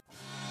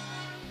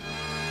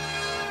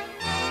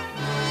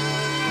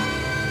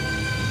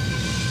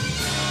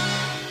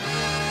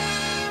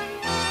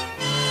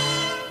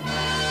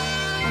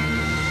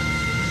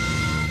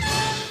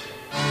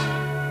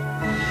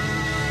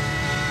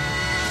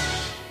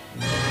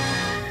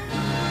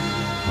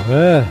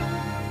Well,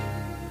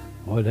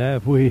 what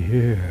have we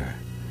here?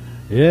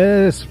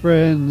 Yes,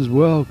 friends,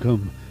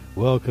 welcome.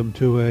 Welcome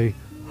to a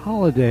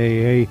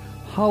holiday, a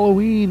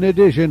Halloween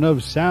edition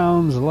of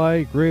Sounds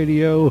Like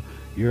Radio.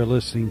 You're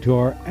listening to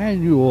our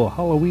annual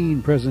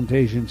Halloween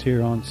presentations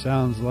here on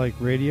Sounds Like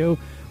Radio,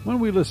 when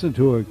we listen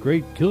to a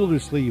Great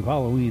Gildersleeve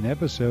Halloween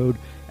episode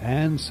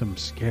and some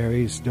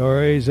scary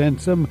stories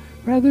and some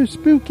rather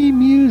spooky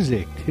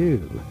music,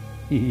 too.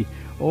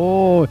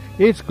 Oh,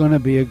 it's going to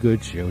be a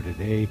good show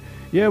today.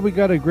 Yeah, we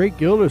got a Great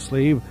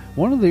Gildersleeve,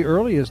 one of the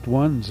earliest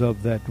ones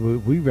of that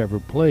we've ever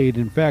played.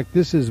 In fact,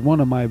 this is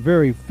one of my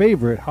very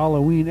favorite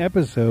Halloween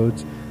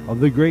episodes of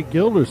the Great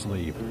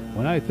Gildersleeve.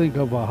 When I think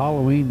of a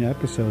Halloween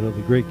episode of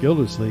the Great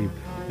Gildersleeve,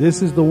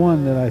 this is the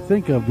one that I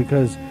think of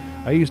because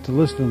I used to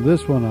listen to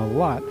this one a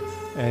lot.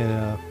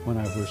 And when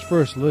I was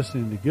first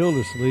listening to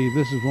Gildersleeve,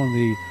 this is one of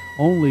the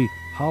only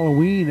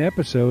Halloween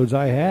episodes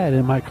I had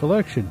in my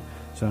collection.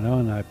 So now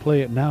when I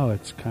play it now,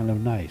 it's kind of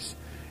nice.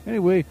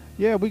 Anyway,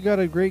 yeah, we got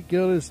a Great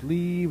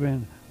Gildersleeve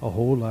and a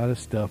whole lot of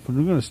stuff. And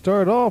we're going to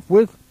start off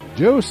with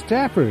Joe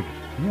Stafford.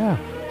 Yeah,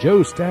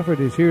 Joe Stafford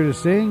is here to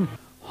sing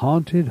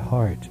Haunted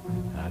Heart.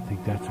 And I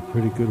think that's a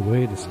pretty good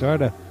way to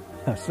start a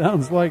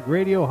Sounds Like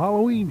Radio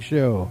Halloween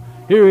show.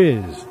 Here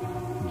is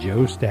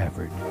Joe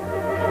Stafford.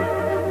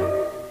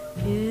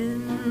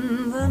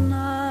 In the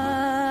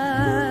night,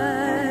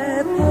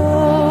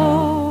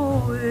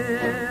 though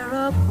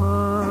we're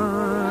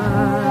apart,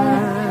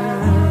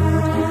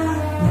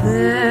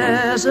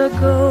 there's a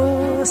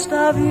ghost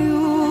of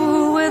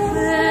you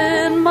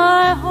within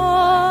my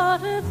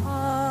haunted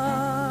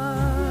heart.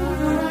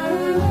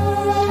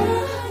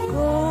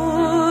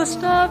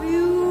 Ghost of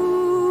you,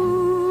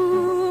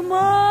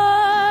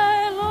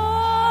 my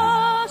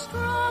lost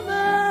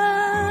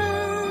romance.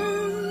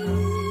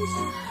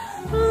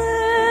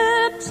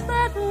 Lips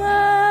that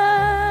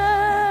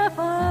laugh,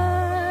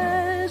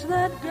 eyes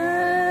that dance.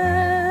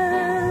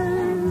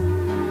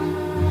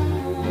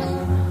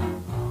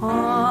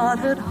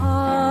 Haunted heart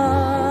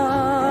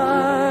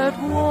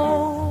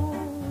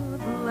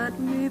won't let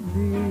me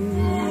be.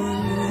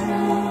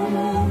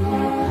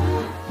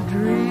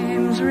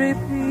 Dreams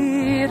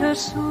repeat a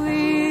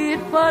sweet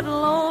but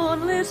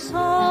lonely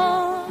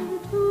song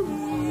to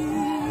me.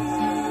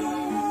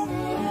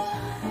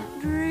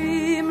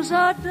 Dreams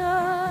are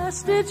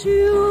dust, it's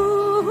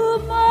you who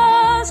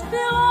must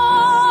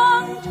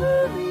belong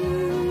to me.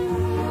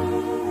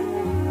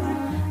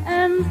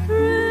 And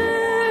through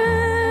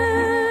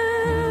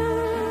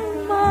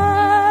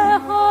my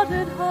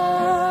haunted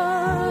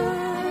heart,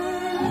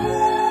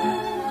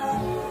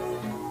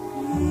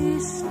 be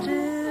still,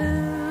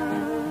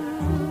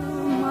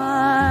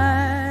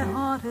 my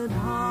haunted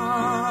heart.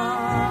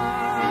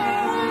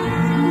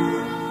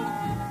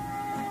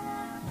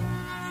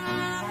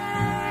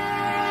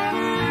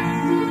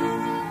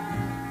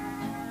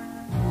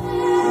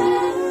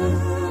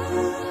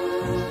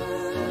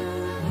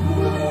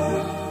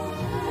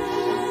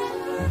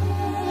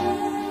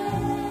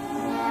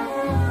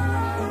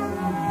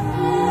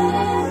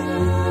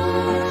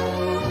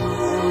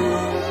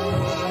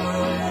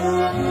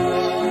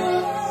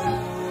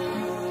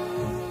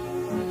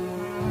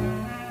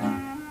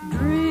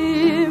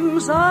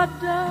 Dreams are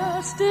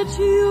dust, it's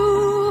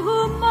you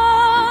who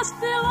must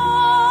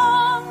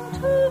belong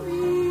to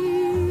me.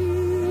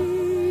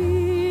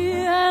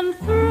 And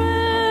through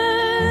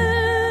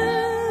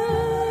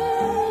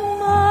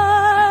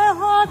my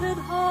haunted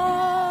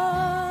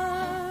heart,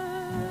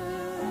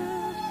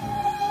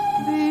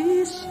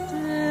 be still,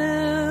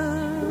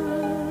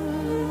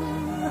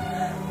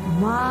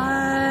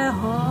 my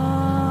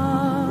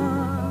haunted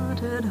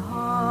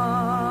heart.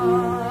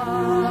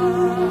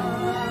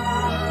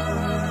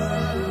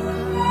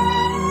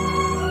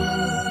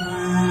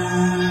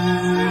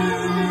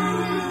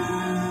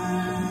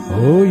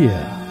 Oh,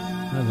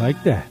 yeah. I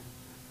like that.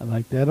 I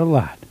like that a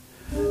lot.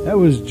 That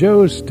was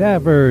Joe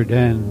Stafford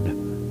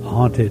and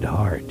Haunted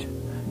Heart.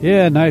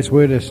 Yeah, nice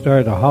way to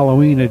start a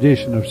Halloween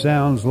edition of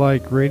Sounds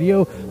Like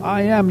Radio.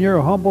 I am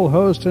your humble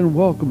host, and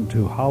welcome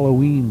to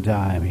Halloween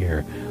time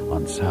here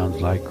on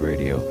Sounds Like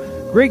Radio.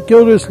 Great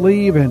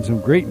Gildersleeve and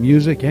some great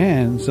music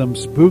and some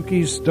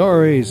spooky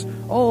stories,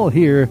 all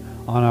here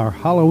on our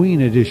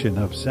Halloween edition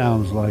of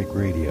Sounds Like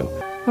Radio.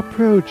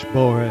 Approach,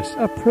 Boris,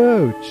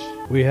 approach.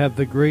 We have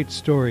the great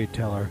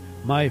storyteller,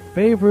 my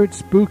favorite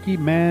spooky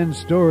man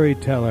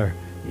storyteller.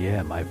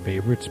 Yeah, my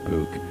favorite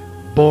spook,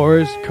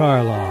 Boris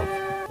Karloff.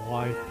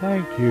 Why,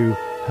 thank you,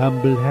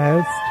 humble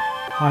host.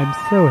 I'm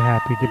so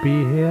happy to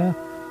be here.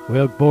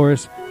 Well,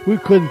 Boris, we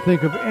couldn't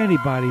think of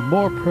anybody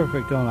more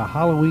perfect on a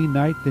Halloween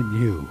night than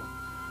you.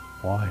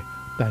 Why,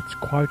 that's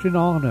quite an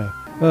honor.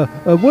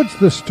 What's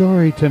the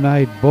story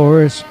tonight,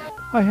 Boris?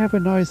 I have a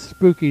nice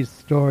spooky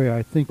story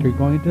I think you're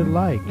going to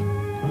like.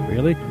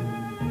 Really?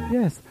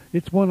 Yes,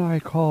 it's one I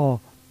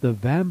call The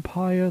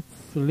Vampire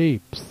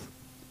Sleeps.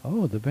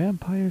 Oh, The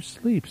Vampire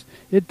Sleeps.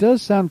 It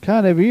does sound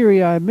kind of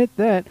eerie, I admit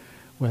that.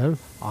 Well,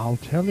 I'll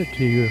tell it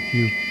to you if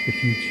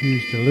you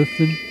choose to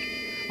listen.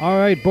 All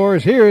right,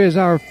 Boris, here is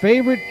our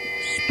favorite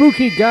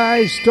spooky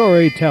guy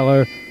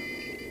storyteller,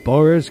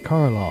 Boris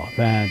Karloff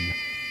and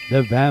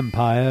The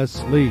Vampire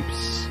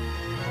Sleeps.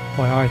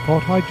 Why, I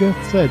thought I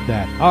just said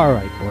that. All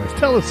right, Boris,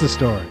 tell us the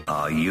story.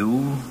 Are you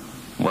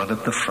one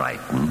of the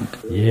frightened?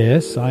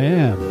 Yes, I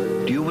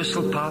am. Do you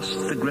whistle past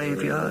the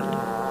graveyard?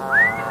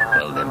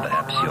 Well, then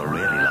perhaps you're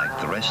really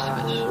like the rest of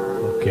us.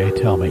 Okay,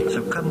 tell me.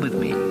 So come with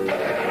me.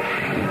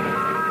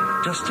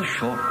 Just a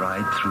short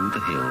ride through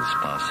the hills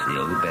past the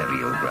old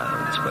burial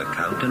grounds where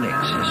Count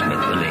Alexis met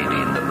the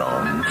lady in the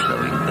long,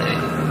 flowing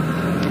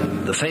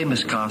veil. The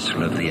famous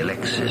castle of the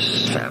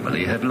Alexis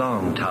family had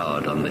long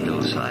towered on the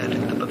hillside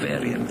in the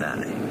Bavarian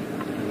valley.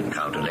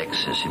 Count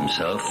Alexis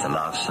himself, the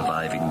last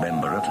surviving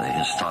member of the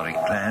historic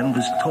clan,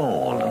 was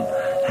tall and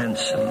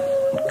handsome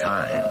and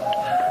kind.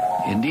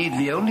 Indeed,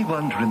 the only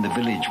wonder in the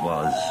village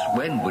was,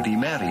 when would he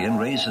marry and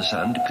raise a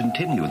son to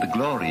continue the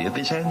glory of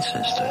his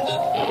ancestors?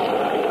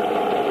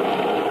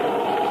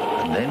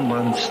 And then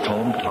one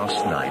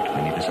storm-tossed night,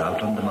 when he was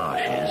out on the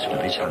marshes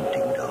with his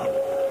hunting dog,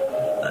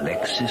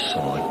 Alexis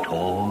saw a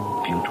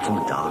tall,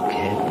 beautiful,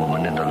 dark-haired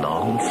woman in a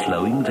long,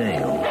 flowing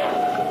veil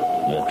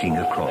walking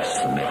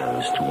across the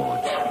meadows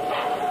towards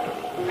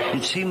him.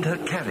 It seemed her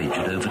carriage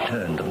had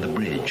overturned on the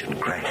bridge and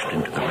crashed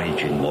into the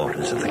raging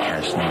waters of the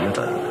Casny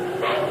River.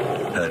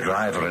 Her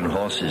driver and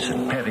horses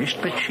had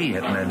perished, but she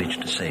had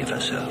managed to save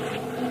herself.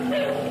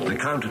 The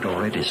Count had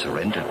already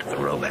surrendered to the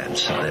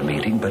romance of their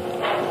meeting, but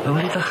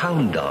only the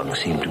hound dog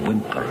seemed to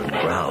whimper and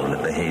growl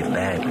and behave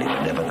badly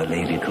whenever the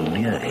lady drew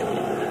near him.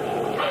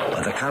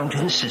 But the Count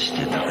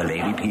insisted that the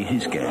lady be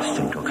his guest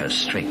and took her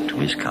straight to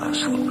his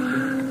castle.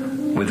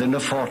 Within a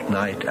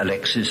fortnight,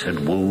 Alexis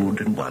had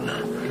wooed and won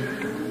her,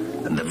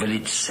 and the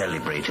village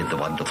celebrated the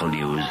wonderful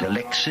news.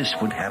 Alexis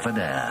would have an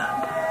heir.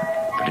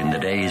 But in the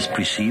days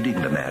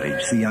preceding the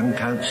marriage, the young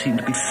Count seemed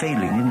to be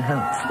failing in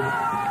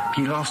health.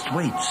 He lost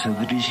weight so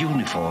that his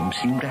uniform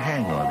seemed to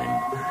hang on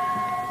him.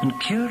 And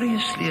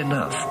curiously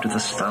enough, to the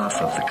staff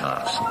of the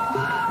castle,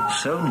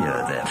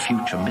 Sonia, their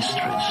future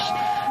mistress,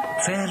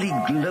 fairly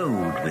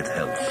glowed with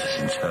health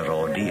since her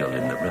ordeal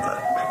in the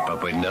river.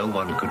 But when no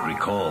one could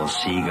recall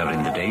seeing her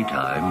in the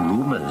daytime,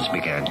 rumors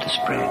began to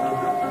spread.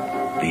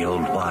 The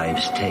old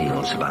wives'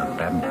 tales about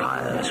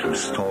vampires who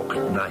stalk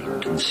at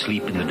night and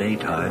sleep in the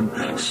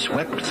daytime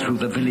swept through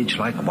the village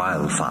like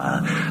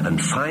wildfire,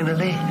 and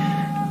finally,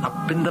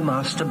 up in the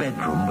master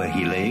bedroom where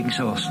he lay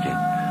exhausted,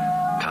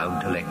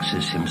 Count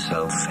Alexis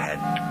himself had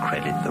to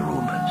credit the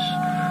rumors.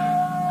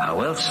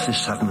 How else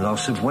this sudden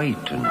loss of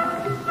weight and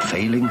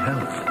failing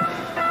health?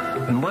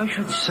 And why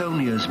should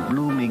Sonia's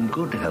blooming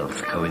good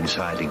health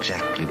coincide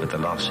exactly with the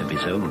loss of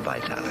his own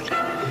vitality?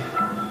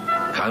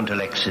 Count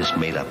Alexis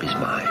made up his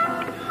mind.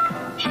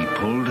 He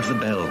pulled the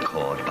bell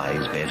cord by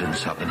his bed and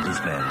summoned his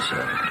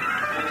manservant.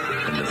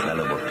 When the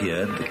fellow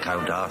appeared, the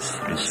Count asked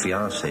that his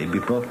fiancée be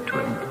brought to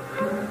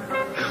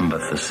him.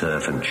 But the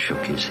servant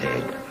shook his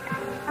head.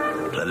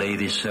 The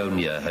Lady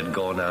Sonia had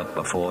gone out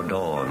before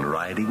dawn,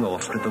 riding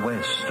off to the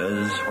west,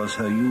 as was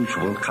her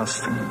usual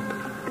custom.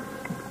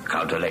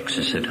 Count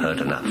Alexis had heard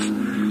enough.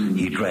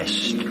 He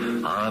dressed,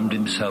 armed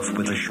himself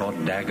with a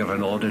short dagger,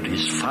 and ordered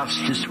his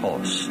fastest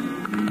horse.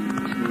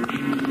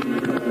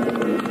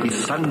 He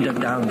thundered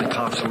down the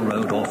castle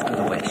road off to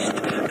the west,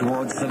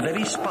 towards the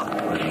very spot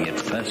where he had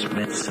first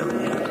met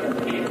Sonia.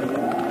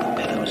 The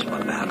meadows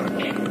were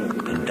barren,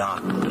 and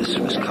darkness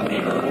was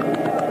coming on.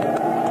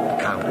 The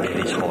Count led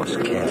his horse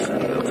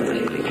carefully over the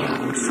hilly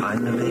ground.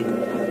 Finally,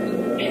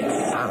 he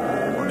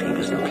found what he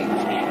was looking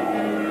for.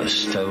 A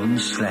stone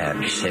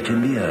slab set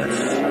in the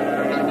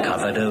earth,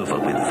 covered over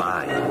with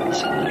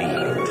vines and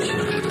leaves.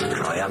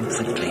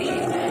 Triumphantly,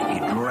 he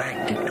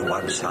dragged it to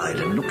one side,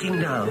 and looking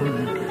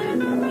down,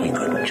 he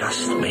could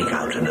just make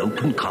out an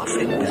open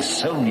coffin with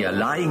Sonia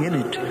lying in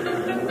it,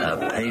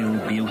 her pale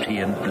beauty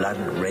and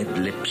blood-red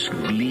lips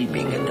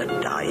gleaming in the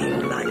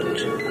dying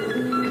light.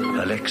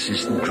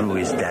 Alexis drew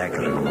his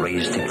dagger and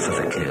raised it for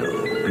the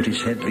kill, but he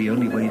said the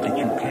only way that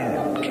you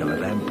can kill a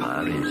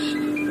vampire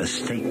is a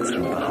stake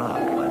through the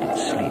heart while it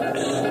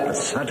sleeps. But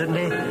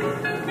suddenly,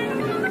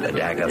 the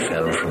dagger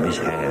fell from his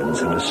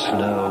hands, and a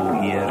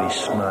slow, eerie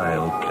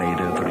smile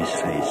played over his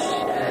face.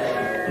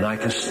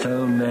 Like a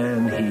stone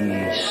man,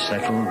 he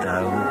settled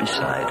down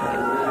beside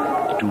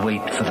her to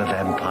wait for the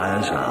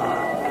vampire's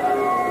hour.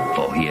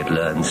 For he had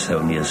learned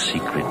Sonia's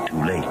secret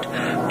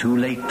too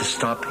late to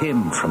stop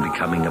him from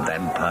becoming a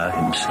vampire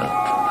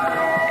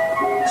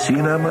himself. See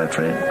now, my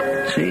friend?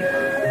 See?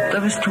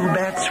 Those two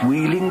bats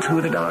wheeling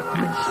through the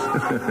darkness.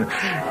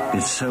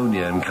 It's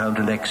Sonia and Count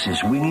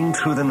Alexis winging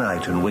through the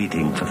night and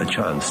waiting for the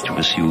chance to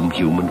assume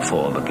human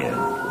form again.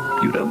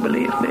 You don't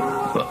believe me?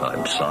 Well,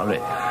 I'm sorry.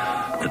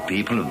 The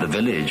people of the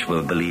village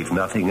will believe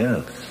nothing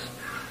else.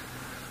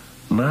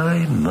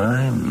 My,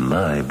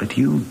 but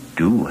you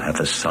do have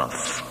a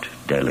soft,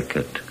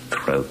 delicate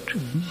throat.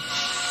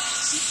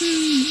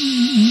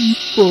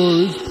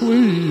 Boris,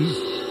 please.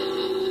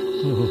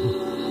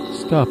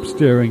 Oh, stop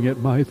staring at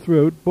my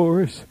throat,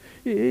 Boris.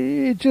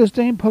 It just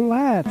ain't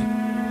polite.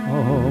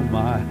 Oh,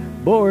 my.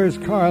 Boris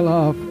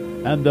Karloff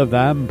and the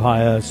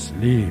Vampire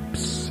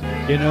Sleeps.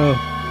 You know,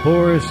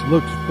 Boris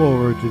looks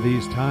forward to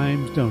these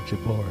times, don't you,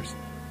 Boris?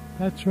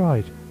 That's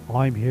right.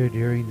 I'm here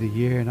during the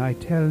year and I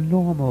tell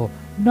normal,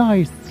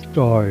 nice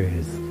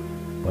stories.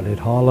 But at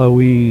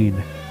Halloween,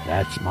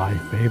 that's my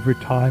favorite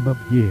time of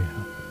year.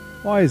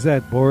 Why is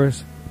that,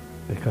 Boris?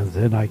 Because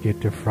then I get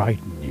to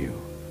frighten you.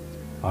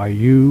 Are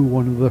you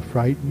one of the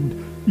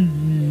frightened?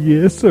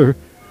 Yes, sir.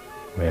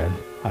 Well,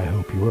 I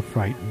hope you were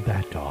frightened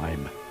that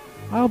time.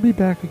 I'll be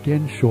back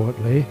again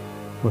shortly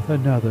with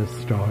another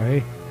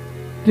story.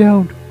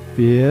 Don't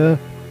fear.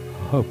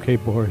 Okay,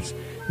 Boris.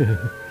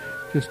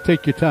 Just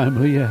take your time,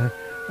 will you?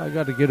 I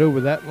got to get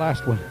over that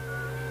last one.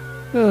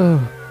 To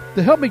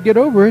help me get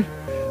over it,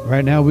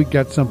 right now we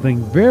got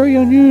something very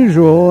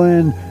unusual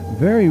and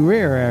very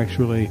rare,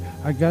 actually.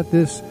 I got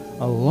this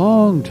a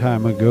long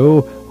time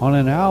ago on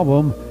an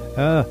album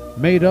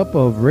made up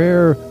of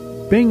rare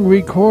Bing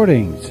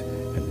recordings.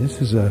 And this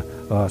is a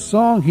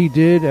song he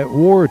did at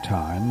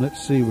wartime.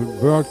 Let's see,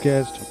 it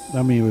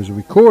was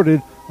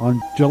recorded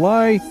on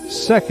July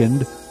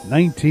 2nd,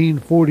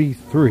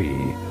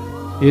 1943.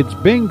 It's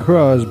Bing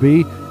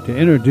Crosby to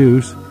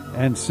introduce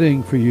and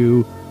sing for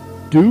you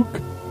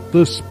Duke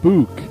the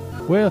Spook.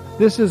 Well,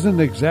 this isn't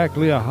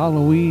exactly a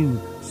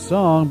Halloween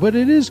song, but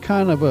it is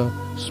kind of a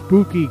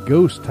spooky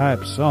ghost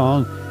type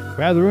song.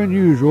 Rather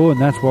unusual,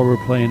 and that's why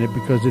we're playing it,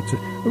 because it's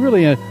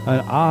really an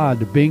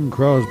odd Bing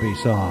Crosby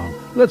song.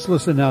 Let's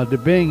listen now to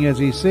Bing as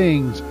he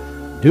sings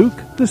Duke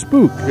the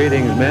Spook.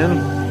 Greetings,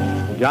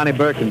 men. Johnny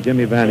Burke and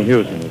Jimmy Van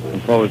Heusen have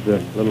composed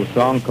a little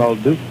song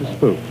called Duke the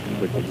Spook,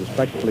 which is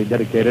respectfully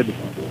dedicated to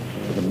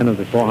the men of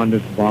the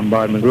 400th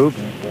Bombardment Group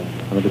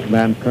under the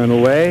command of Colonel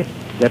Way,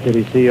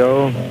 Deputy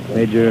CO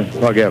Major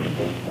Pug Evans.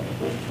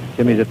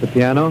 Jimmy's at the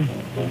piano.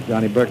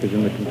 Johnny Burke is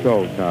in the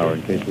control tower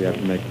in case we have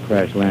to make a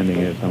crash landing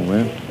here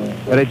somewhere.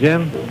 Ready,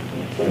 Jim?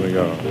 Here we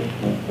go.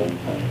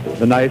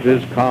 The night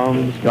is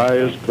calm, the sky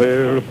is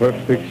clear, a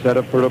perfect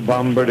setup for a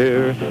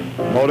bombardier.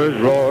 Motors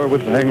roar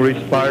with angry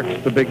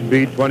sparks, the big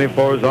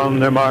B-24's on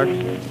their marks.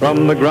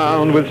 From the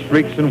ground with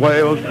shrieks and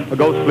wails, a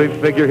ghostly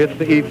figure hits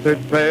the ether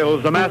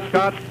trails. A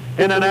mascot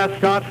in an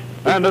ascot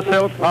and a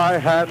silk high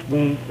hat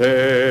and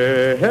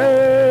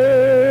tails.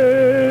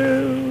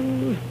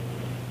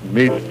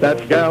 Meet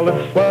that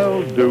gallant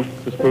swell, Duke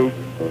the Spook.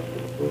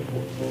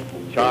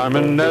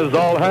 Charming as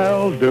all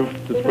hell, Duke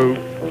the Spook.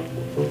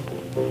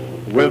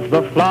 With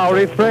the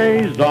flowery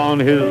phrase on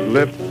his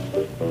lips,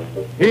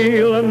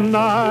 he'll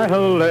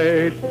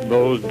annihilate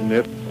those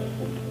nips.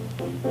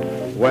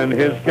 When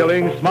his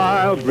killing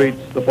smile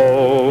greets the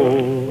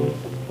foe,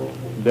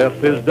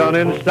 death is done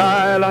in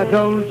style,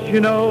 don't you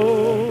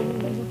know?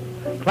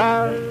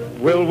 Class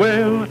will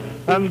win,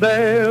 and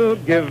they'll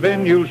give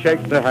in. You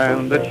shake the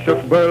hand that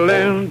shook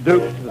Berlin,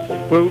 Duke the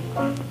Spook.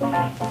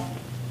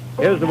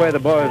 Here's the way the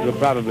boys will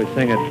probably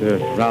sing it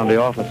around the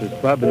officers'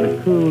 club in the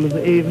cool of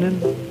the evening,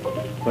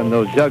 when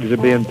those jugs are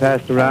being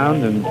passed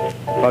around and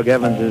Pug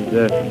Evans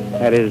has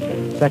had his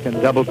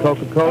second double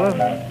Coca-Cola.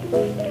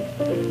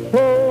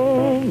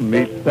 Oh,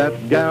 meet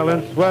that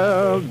gallant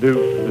swell,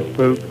 Duke the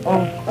Spook.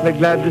 Oh, they're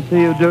glad to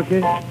see you,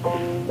 Dookie.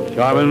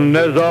 Charming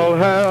as all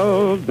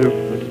hell, Duke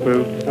the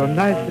Spook. So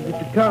nice of you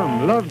to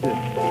come, loved it.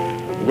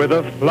 With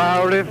a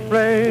flowery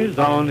phrase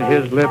on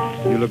his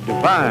lips, you look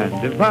divine,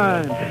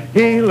 divine.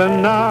 He'll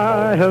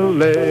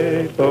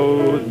annihilate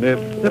those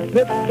nips. Pip,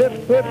 pip,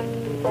 pip, pip.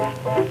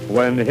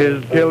 When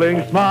his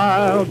killing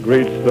smile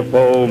greets the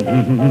foe.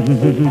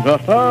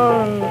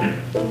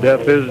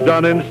 Death is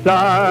done in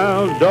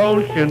style,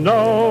 don't you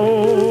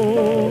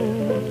know?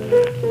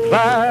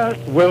 Class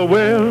will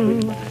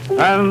win,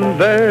 and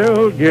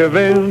they'll give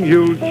in.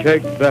 You'll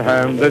shake the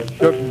hand that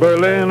shook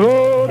Berlin.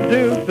 Oh,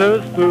 Duke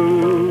the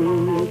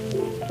Spook.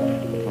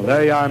 Well,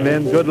 there you are,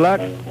 men. Good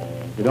luck.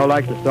 If you don't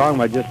like the song,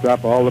 I just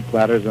drop all the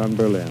platters on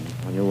Berlin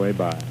on your way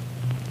by.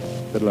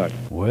 Good luck.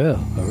 Well,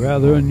 a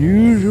rather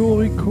unusual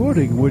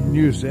recording, wouldn't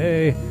you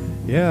say?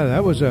 Yeah,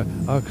 that was a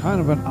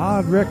kind of an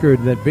odd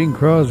record that Bing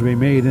Crosby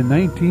made in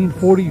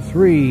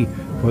 1943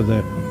 for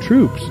the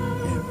troops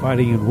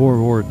fighting in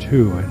World War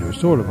II. And it was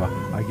sort of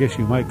I guess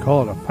you might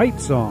call it a fight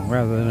song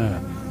rather than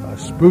a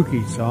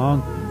spooky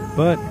song.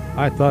 But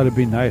I thought it'd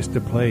be nice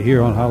to play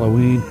here on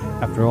Halloween.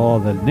 After all,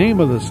 the name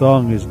of the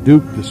song is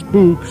Duke the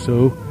Spook,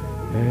 so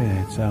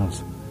it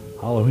sounds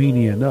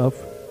Halloweeny enough.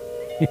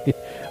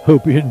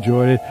 Hope you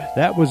enjoyed it.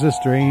 That was a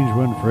strange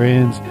one,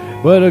 friends,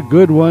 but a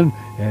good one,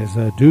 as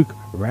Duke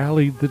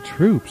rallied the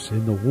troops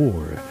in the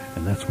war,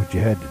 and that's what you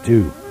had to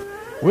do.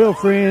 Well,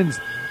 friends,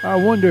 I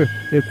wonder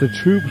if the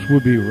troops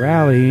would be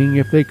rallying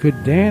if they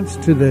could dance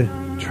to the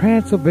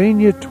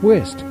Transylvania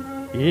Twist.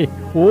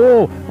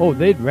 Oh,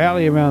 they'd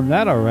rally around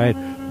that, all right.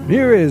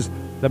 Here is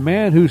the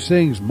man who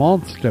sings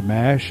Monster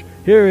Mash.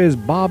 Here is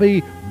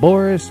Bobby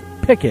Boris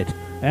Pickett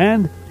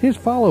and his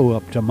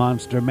follow-up to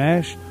Monster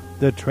Mash,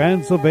 the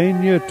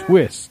Transylvania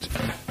Twist.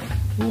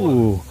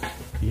 Ooh,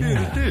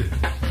 yeah.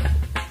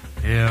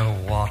 Here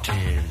what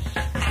is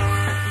the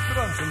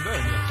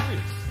Transylvania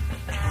Twist?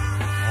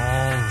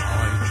 All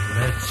right,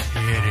 let's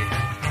hear it.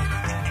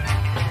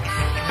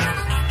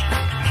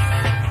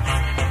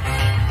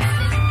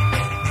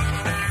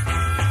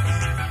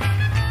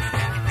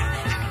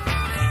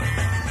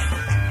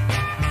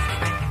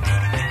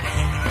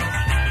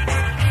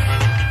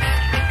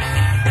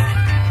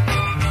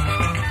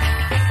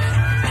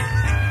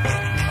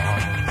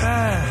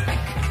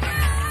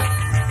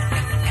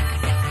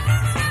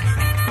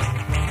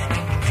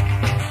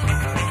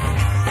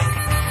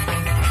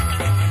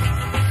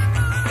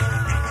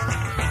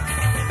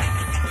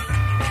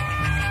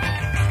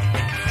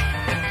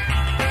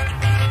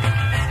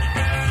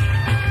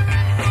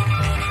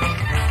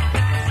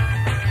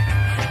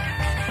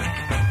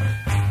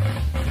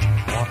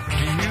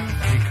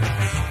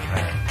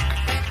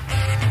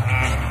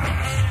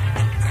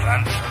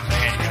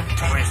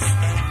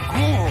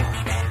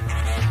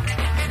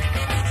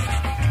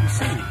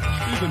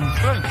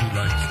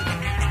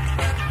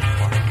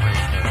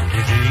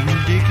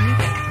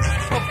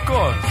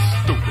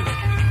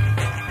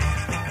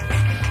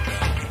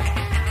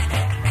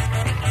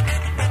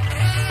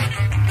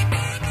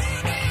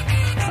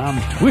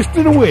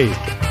 twisting away.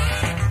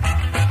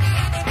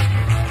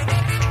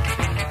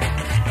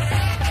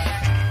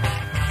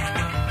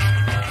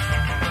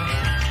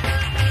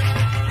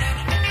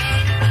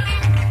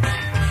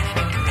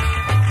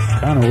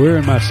 Kind of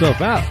wearing myself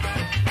out.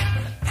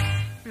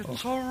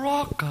 It's a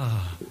rocker.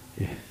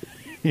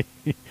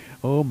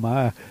 Oh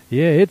my,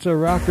 yeah, it's a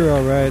rocker,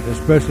 all right,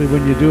 especially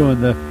when you're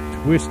doing the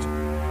twist,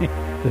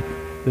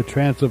 the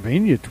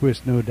Transylvania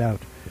twist, no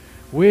doubt.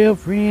 Well,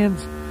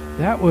 friends,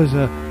 that was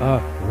a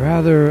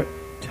rather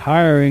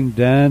tiring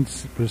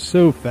dance. It was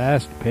so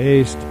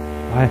fast-paced.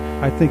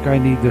 I think I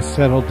need to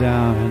settle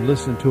down and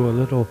listen to a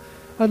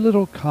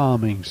little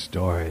calming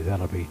story.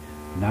 That'll be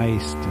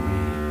nice to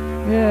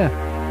me. Yeah,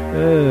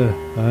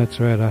 that's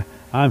right.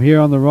 I'm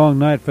here on the wrong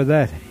night for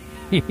that.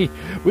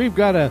 We've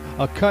got a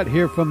cut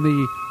here from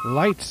the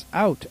Lights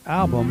Out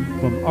album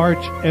from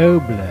Arch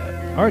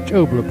Obler. Arch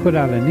Obler put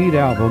out a neat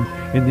album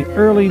in the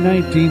early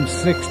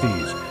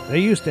 1960s. They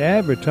used to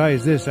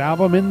advertise this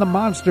album in the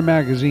monster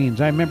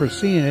magazines. I remember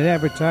seeing it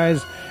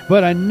advertised,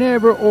 but I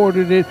never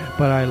ordered it.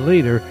 But I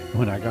later,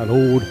 when I got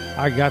old,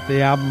 I got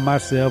the album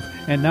myself,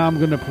 and now I'm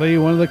going to play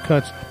one of the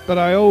cuts. But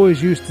I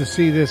always used to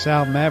see this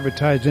album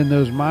advertised in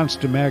those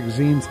monster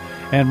magazines,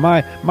 and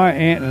my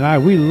aunt and I,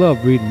 we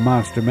loved reading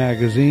monster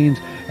magazines.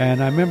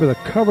 And I remember the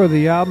cover of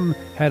the album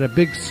had a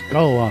big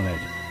skull on it,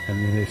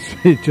 and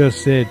it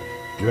just said,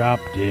 "Drop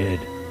Dead."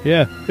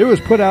 Yeah, it was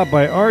put out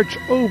by Arch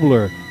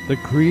Obler, the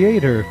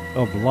creator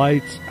of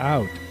Lights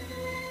Out.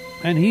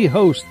 And he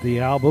hosts the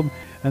album,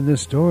 and the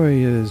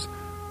story is,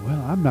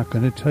 well, I'm not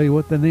going to tell you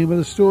what the name of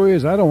the story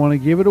is. I don't want to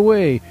give it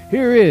away.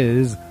 Here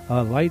is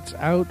a Lights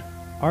Out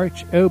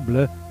Arch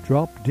Obler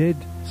Drop Dead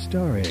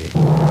story.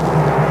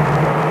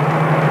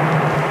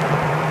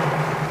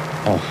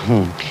 Oh,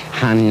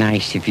 how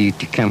nice of you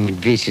to come and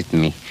visit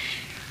me.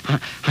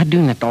 I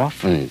do not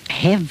often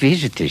have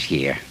visitors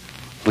here.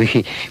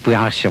 We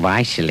are so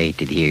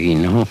isolated here, you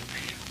know.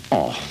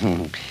 Oh,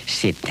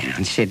 sit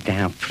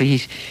down,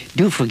 please.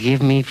 Do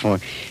forgive me for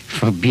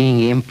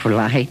being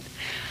impolite.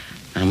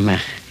 I'm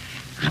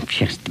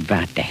just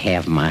about to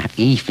have my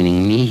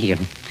evening meal,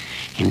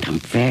 and I'm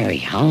very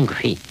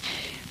hungry.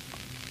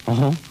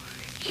 Oh,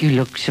 you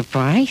look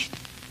surprised?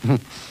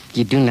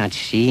 You do not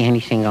see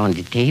anything on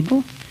the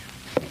table?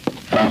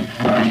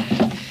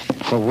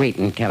 Well, wait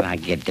until I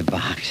get the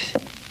box.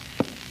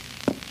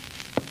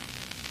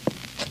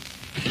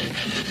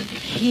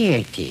 Here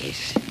it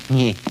is.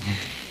 Yeah.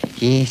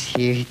 Yes,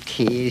 here it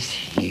is.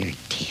 Here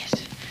it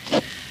is.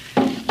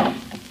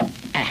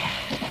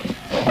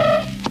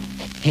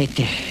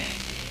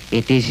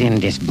 It is in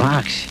this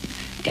box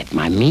that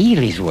my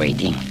meal is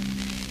waiting.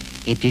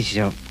 It is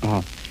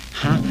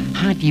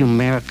how do you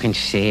Americans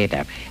say it?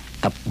 A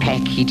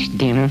package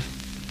dinner?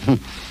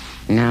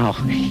 Now,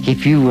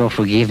 if you will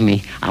forgive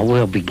me, I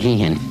will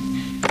begin.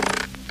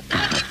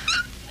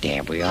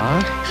 There we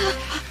are.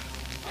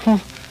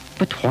 Oh,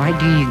 but why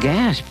do you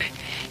gasp?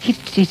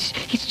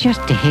 It's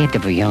just the head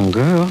of a young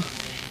girl.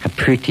 A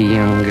pretty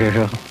young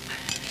girl.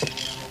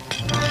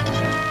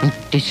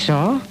 This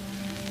all?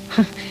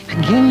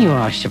 Again, you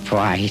are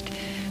surprised.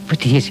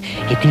 But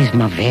it is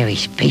my very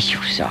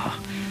special saw.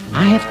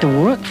 I have to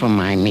work for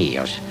my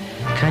meals.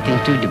 Cutting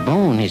through the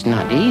bone is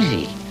not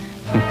easy.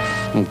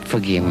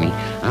 Forgive me,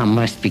 I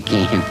must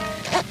begin.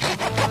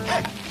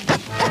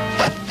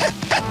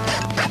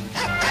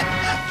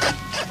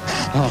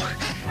 Oh,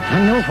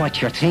 I know what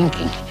you're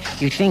thinking.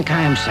 You think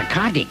I am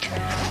psychotic.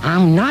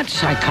 I'm not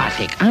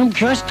psychotic. I'm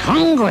just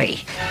hungry.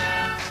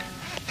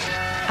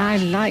 I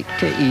like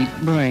to eat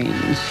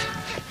brains.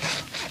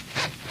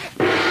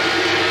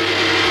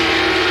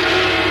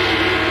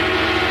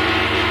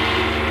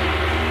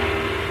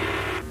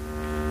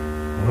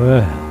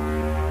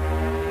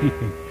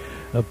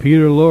 Well,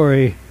 Peter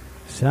Lorre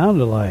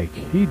sounded like,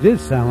 he did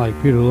sound like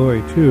Peter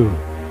Lorre too,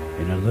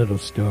 in a little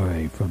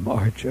story from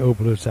Arch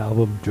Obler's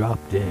album Drop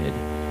Dead.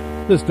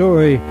 The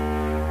story,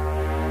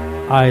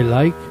 I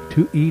Like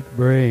to Eat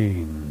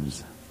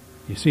Brains.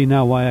 You see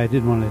now why I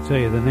didn't want to tell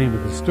you the name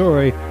of the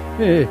story.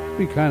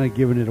 Be kind of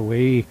giving it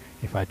away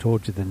if I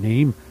told you the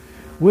name.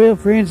 Well,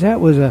 friends, that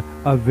was a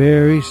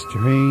very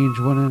strange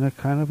one and a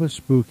kind of a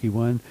spooky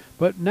one.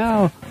 But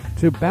now,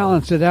 to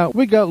balance it out,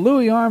 we got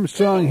Louis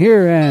Armstrong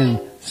here and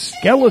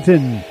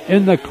Skeleton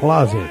in the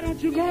Closet. Why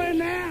don't you go in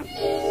there?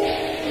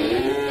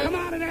 Come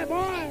out of there,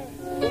 boy.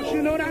 Don't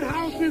you know that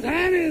house is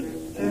haunted?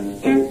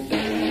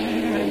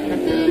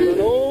 An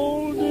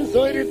old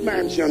deserted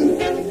mansion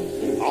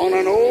on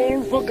an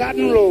old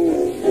forgotten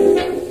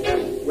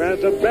road where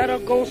the better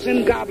ghosts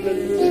and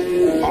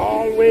goblins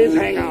always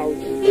hang out.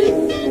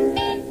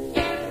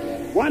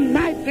 One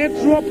night they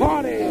threw a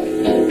party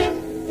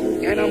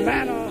in a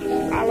manor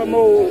a la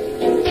mode,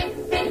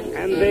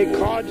 and they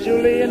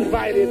cordially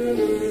invited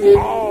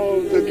all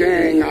the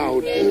gang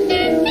out.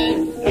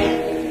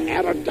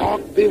 At a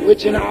dark,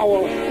 bewitching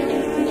hour,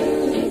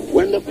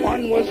 when the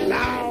fun was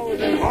loud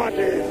and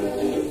hearty,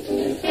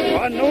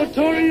 a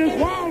notorious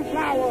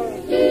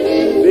wallflower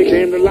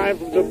became the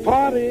life of the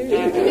party.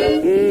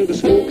 The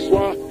spooks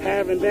were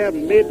having their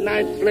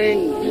midnight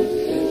fling.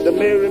 The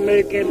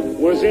merrymaking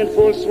was in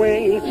full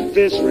swing.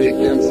 Fish rigged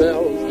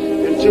themselves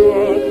into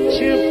a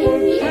cheerful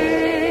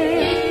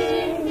trance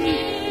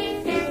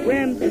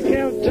when the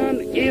skeleton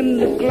in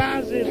the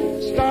closet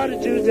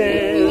started to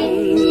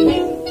dance.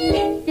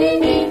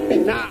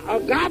 Now a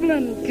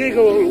goblin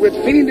giggled with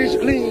fiendish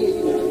glee.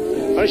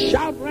 A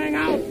shout rang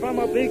out from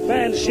a big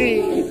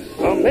banshee.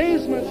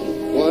 Amazement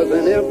was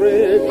in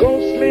every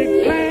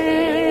ghostly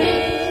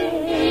glance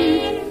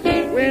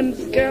when the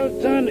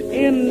skeleton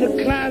in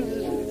the closet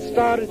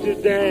started to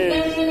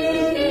dance.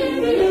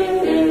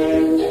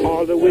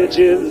 All the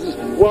witches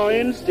were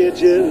in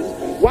stitches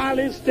while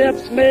his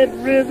steps made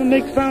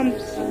rhythmic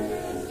thumps,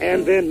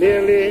 and then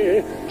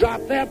nearly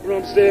dropped their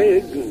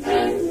broomstick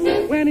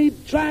when he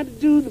tried to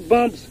do the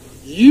bumps.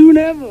 You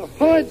never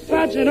heard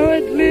such an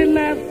earthly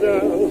laughter,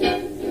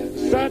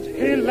 such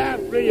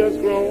hilarious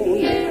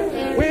groan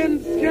when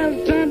the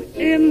skeleton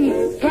in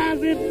the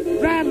closet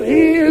rattled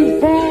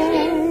his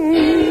bones.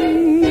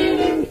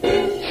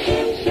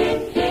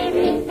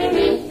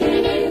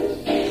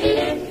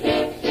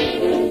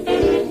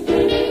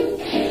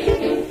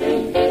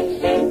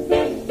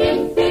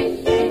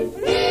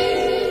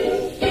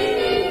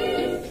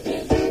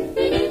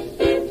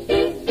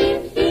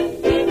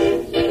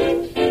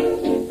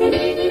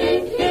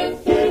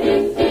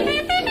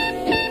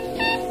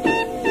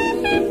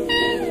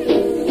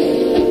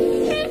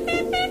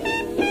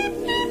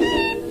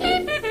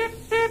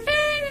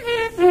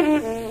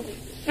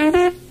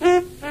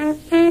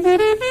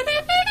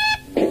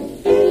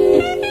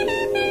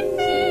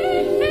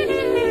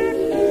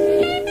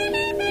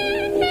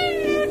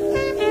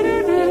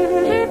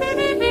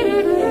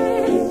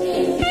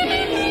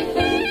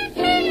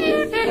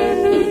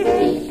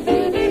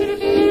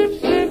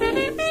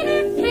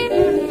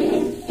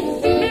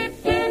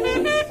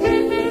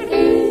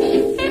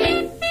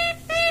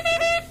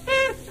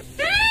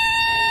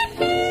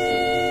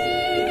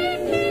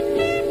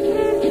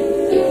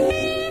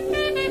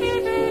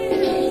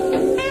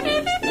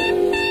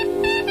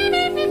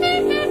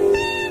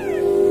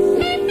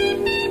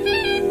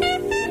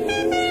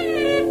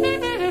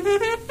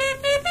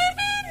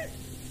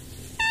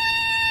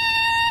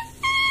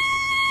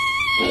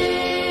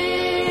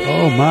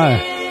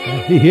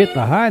 He hit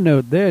the high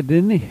note there,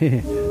 didn't he?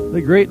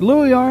 The great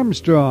Louis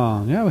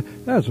Armstrong. That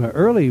was an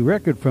early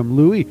record from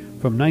Louis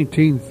from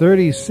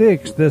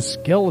 1936, The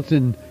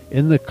Skeleton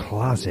in the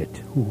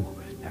Closet. Ooh,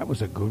 that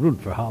was a good one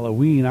for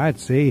Halloween, I'd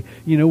say.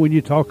 You know, when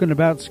you're talking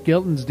about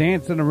skeletons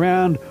dancing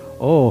around.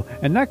 Oh,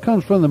 and that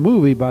comes from the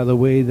movie, by the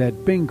way,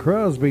 that Bing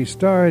Crosby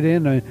starred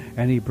in,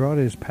 and he brought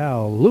his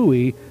pal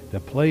Louis to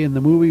play in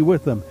the movie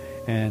with him.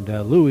 And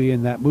Louis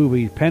in that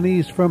movie,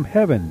 Pennies from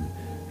Heaven,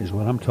 is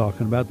what I'm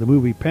talking about, the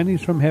movie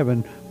Pennies from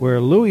Heaven,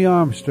 where Louis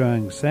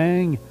Armstrong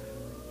sang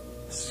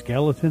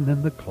Skeleton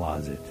in the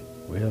Closet.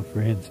 Well,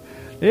 friends,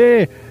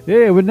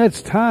 when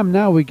it's time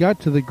now, we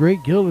got to the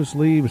Great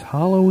Gildersleeve's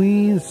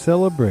Halloween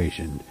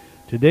celebration.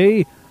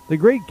 Today, the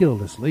Great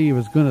Gildersleeve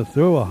is going to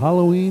throw a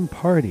Halloween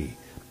party.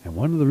 And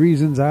one of the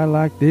reasons I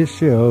like this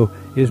show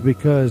is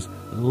because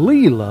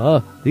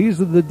Leela,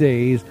 these are the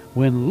days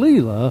when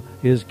Leela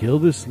is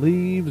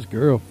Gildersleeve's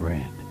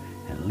girlfriend.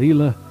 And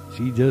Leela,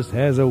 she just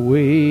has a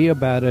way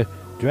about her.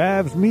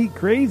 Drives me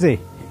crazy.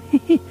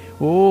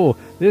 Oh,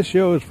 this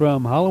show is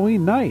from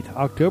Halloween night,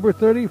 October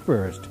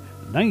 31st,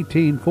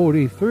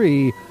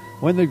 1943,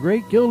 when the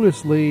Great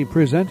Gildersleeve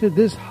presented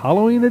this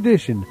Halloween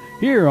edition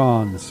here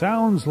on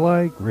Sounds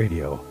Like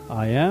Radio.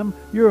 I am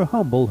your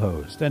humble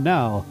host. And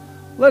now,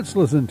 let's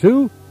listen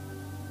to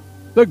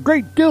the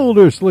Great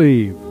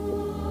Gildersleeve.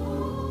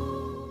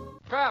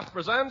 Kraft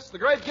presents the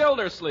Great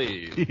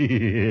Gildersleeve.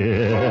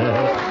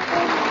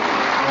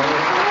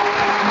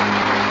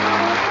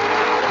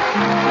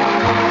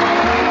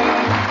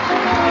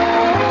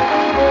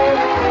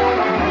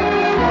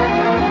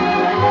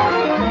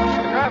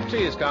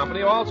 Cheese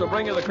Company will also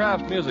bring you the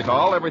Kraft Music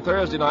Hall every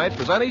Thursday night.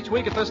 Present each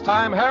week at this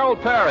time Harold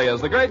Perry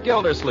as the Great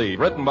Gildersleeve,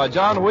 written by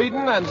John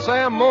Whedon and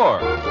Sam Moore.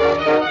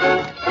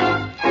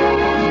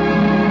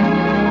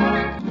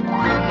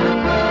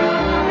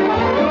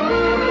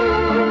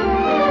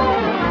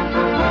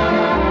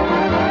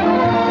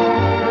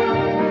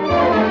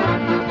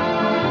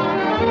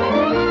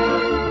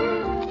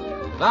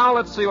 Now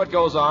let's see what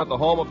goes on at the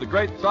home of the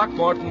great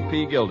Throckmorton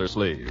P.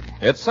 Gildersleeve.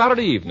 It's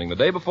Saturday evening, the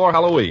day before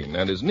Halloween,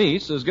 and his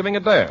niece is giving a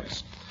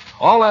dance.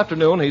 All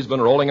afternoon, he's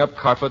been rolling up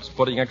carpets,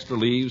 putting extra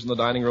leaves in the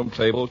dining room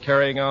table,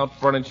 carrying out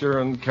furniture,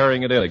 and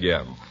carrying it in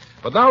again.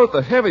 But now that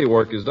the heavy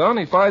work is done,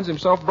 he finds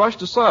himself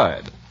brushed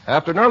aside.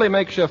 After an early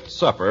makeshift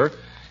supper,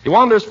 he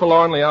wanders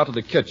forlornly out to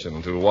the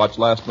kitchen to watch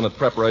last-minute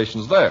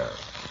preparations there.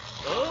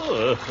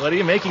 Oh, what are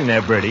you making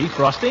there, Bertie?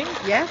 Frosting?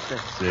 Yes, sir.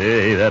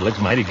 Say, that looks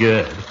mighty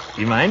good.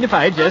 You mind if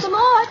I just...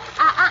 Lord.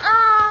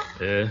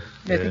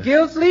 Mr.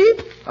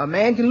 Gildersleeve, a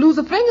man can lose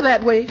a finger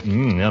that way.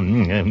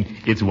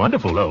 It's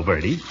wonderful, though,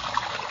 Bertie.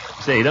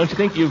 Say, don't you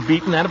think you've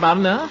beaten that about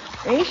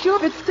enough? Ain't sure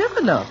if it's stiff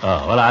enough.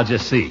 Oh, well, I'll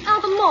just see.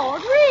 Uncle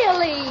Mort,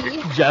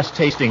 really? Just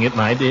tasting it,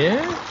 my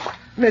dear.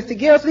 Mr.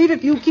 Gildersleeve,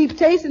 if you keep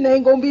tasting, there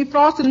ain't going to be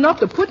frosting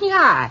enough to put in your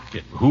eye.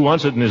 Who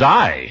wants it in his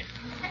eye?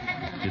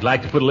 If you'd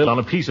like to put a little on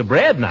a piece of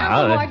bread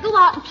now. Uncle Mort, go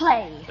out and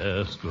play.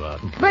 Let's go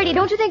out and play. Bertie,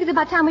 don't you think it's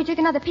about time we took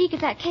another peek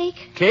at that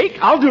cake? Cake?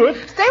 I'll do it.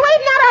 Stay away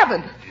from that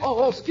oven.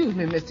 Oh, excuse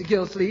me, Mr.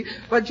 Gildersleeve,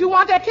 but you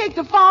want that cake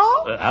to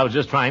fall? I was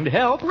just trying to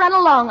help. Run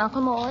along,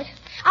 Uncle Mort.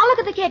 I'll look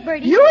at the cake,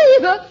 Bertie. You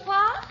either.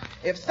 What?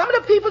 If some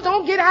of the people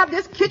don't get out of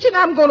this kitchen,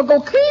 I'm going to go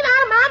clean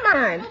out of my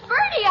mind.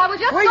 Bertie, I was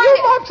just Well, going you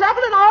to... more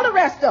trouble than all the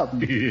rest of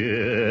them.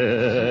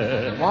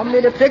 Yeah. Want me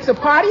to fix a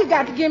party? You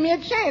got to give me a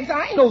chance.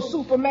 I ain't no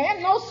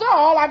Superman. No, sir.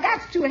 All I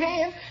got's 2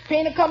 hands.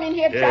 Paying to come in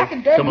here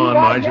tracking dirt. Come on,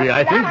 Marjorie.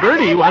 I think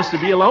Bertie wants to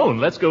be alone.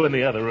 Let's go in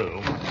the other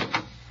room.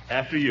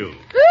 After you.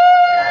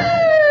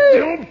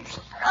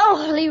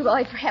 Oh,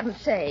 Leroy, for heaven's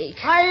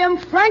sake. I am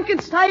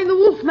Frankenstein the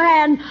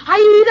Wolfman. I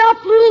eat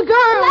up little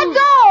girls. Let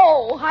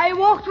go! I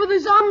walked with a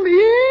zombie.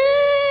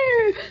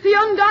 The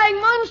undying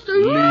monster.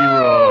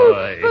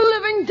 Leroy. The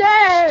living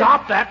dead.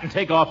 Stop that and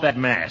take off that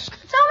mask.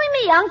 It's only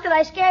me, Unc. Did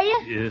I scare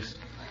you? Yes.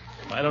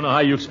 I don't know how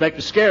you expect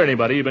to scare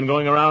anybody. You've been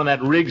going around in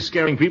that rig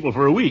scaring people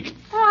for a week.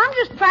 Oh, I'm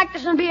just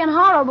practicing being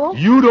horrible.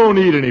 You don't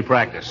need any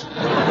practice.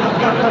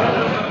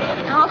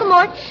 Now, Uncle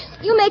Mort,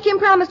 you make him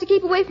promise to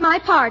keep away from my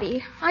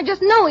party. I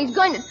just know he's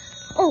going to...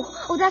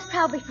 Oh, that's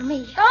probably for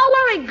me. Don't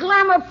worry,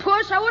 Glamour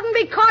Puss. I wouldn't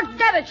be caught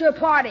dead at your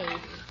party.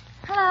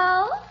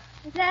 Hello?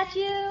 Is that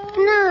you?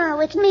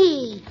 No, it's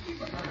me.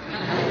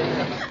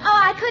 Oh,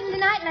 I couldn't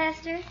tonight,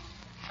 Lester.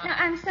 No,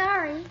 I'm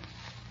sorry.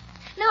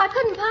 No, I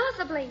couldn't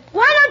possibly.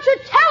 Why don't you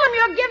tell him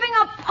you're giving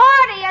a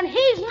party and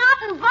he's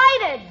not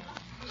invited?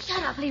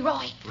 Shut up,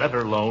 Leroy. Let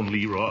her alone,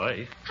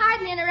 Leroy.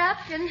 Pardon the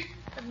interruption.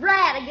 The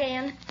brat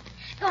again.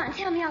 Go on,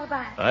 tell me all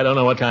about it. I don't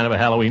know what kind of a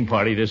Halloween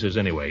party this is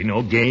anyway.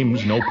 No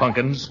games, no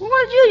pumpkins.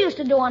 What did you used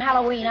to do on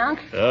Halloween, Unc?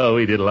 Oh,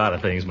 we did a lot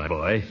of things, my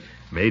boy.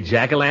 Made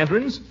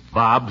jack-o'-lanterns,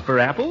 bobbed for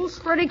apples.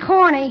 Pretty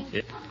corny.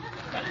 Yeah.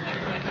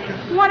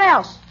 What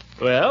else?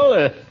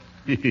 Well,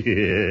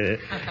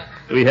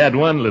 we had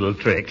one little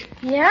trick.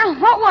 Yeah?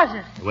 What was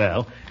it?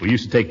 Well, we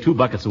used to take 2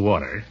 buckets of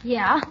water,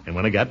 Yeah? and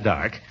when it got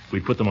dark,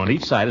 we'd put them on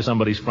each side of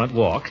somebody's front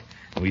walk,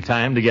 and we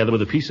tie them together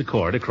with a piece of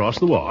cord across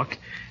the walk,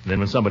 and then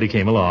when somebody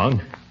came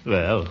along,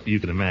 well, you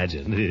can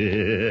imagine.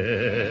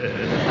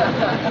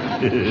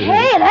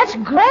 Hey, that's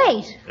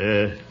great.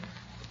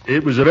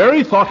 It was a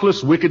very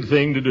thoughtless, wicked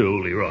thing to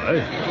do,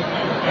 Leroy.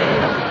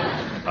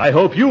 I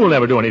hope you will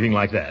never do anything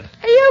like that.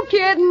 Are you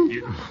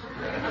kidding?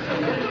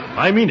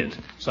 I mean it.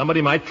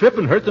 Somebody might trip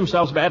and hurt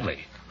themselves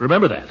badly.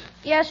 Remember that.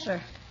 Yes,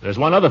 sir. There's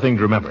one other thing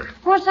to remember.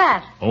 What's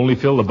that? Only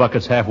fill the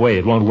buckets halfway.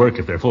 It won't work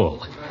if they're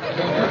full. Oh,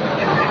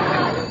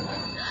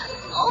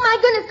 my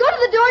goodness. Go to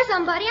the door,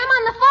 somebody. I'm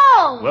on the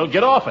phone. Well,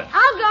 get off it.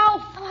 I'll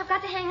go. Oh, I've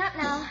got to hang up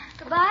now.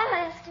 Goodbye,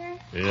 Lester.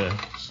 Yeah,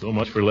 so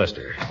much for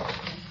Lester.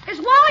 It's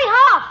Wally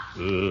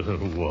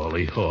Hoff.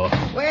 Wally Hoff.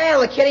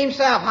 Well, the kid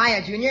himself.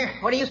 Hiya, Junior.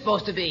 What are you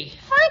supposed to be?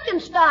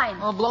 Frankenstein.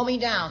 Oh, blow me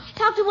down.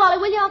 Talk to Wally,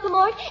 will you, Uncle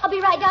Mort? I'll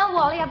be right down,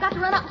 Wally. I've got to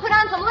run up and put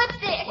on some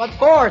lipstick. What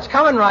for? It's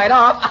coming right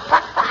off.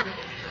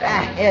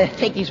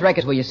 Take these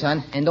records, will you,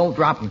 son? And don't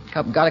drop them.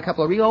 Got a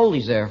couple of real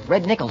oldies there.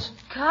 Red nickels.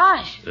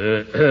 Gosh.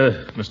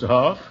 Mr.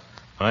 Hoff,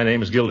 my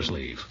name is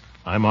Gildersleeve.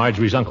 I'm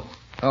Marjorie's uncle.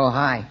 Oh,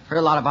 hi. Heard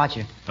a lot about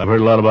you. I've heard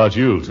a lot about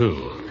you,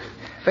 too.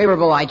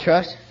 Favorable, I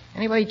trust.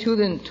 Anybody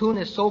tune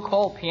this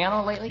so-called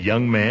piano lately?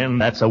 Young man,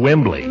 that's a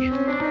Wembley. Oh,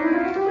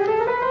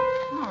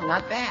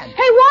 not bad.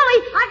 Hey,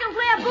 Wally, I can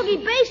play a boogie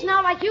bass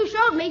now like you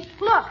showed me.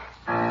 Look.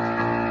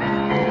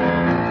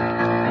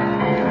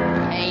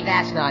 Hey,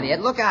 that's not it.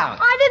 Look out.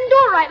 I didn't do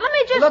it right. Let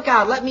me just... Look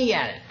out. Let me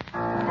at it.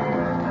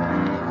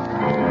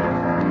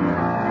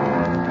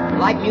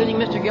 Like music,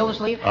 Mr.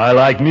 Gildersleeve? I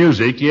like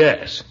music,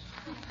 yes.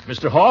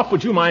 Mr. Hoff,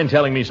 would you mind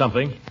telling me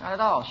something? Not at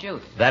all.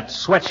 Shoot. That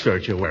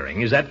sweatshirt you're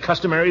wearing, is that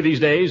customary these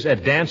days?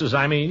 At dances,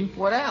 I mean?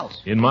 What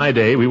else? In my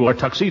day, we wore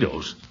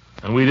tuxedos.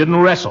 And we didn't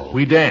wrestle.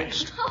 We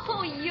danced.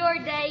 Oh, your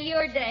day,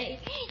 your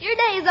day. Your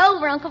day is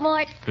over, Uncle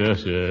Mort.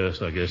 Yes,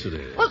 I guess it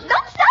is. Well, don't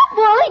stop,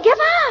 Wally. Give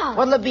out.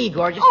 What'll it be,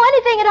 gorgeous? Oh,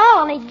 anything at all,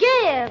 only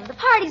give. The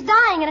party's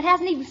dying and it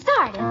hasn't even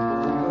started.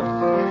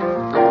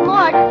 Uncle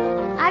Mort,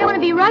 I don't want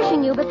to be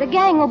rushing you, but the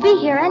gang will be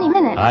here any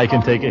minute. I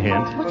can take a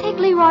hint. Well, take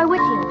Leroy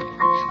with you.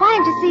 Why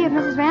don't you see if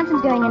Mrs.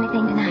 Ransom's doing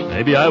anything tonight?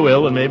 Maybe I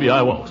will, and maybe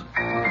I won't.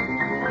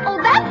 Oh,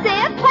 that's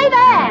it. Play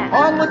that.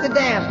 On with the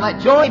dance. Let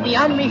joy be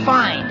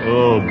unrefined.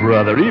 Oh,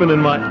 brother, even in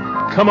my...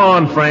 Come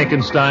on,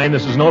 Frankenstein.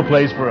 This is no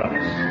place for us.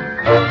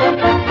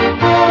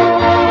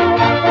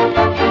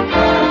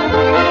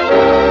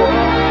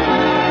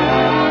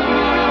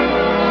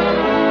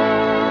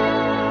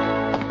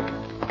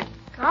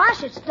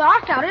 Gosh, it's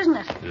dark out, isn't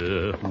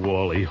it?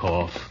 Wally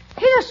Hoff.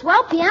 He's a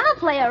swell piano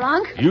player,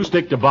 Unc. You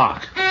stick to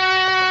Bach.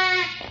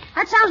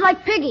 That sounds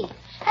like Piggy.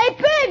 Hey,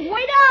 Pig,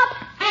 wait up!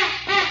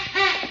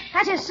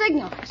 That's his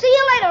signal. See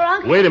you later,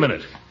 Unc. Wait a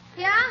minute.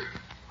 Yeah?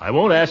 I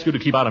won't ask you to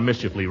keep out of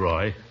mischief,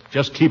 Leroy.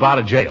 Just keep out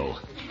of jail.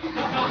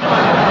 Okay.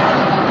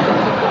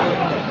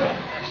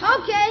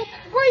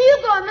 Where are you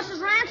going,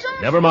 Mrs. Ransom?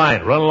 Never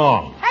mind. Run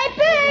along. Hey,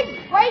 Pig,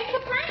 wait for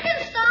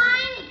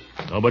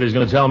Frankenstein. Nobody's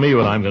going to tell me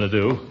what I'm going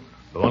to do.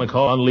 If I want to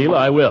call on Leela,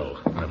 I will.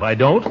 And if I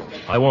don't,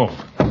 I won't.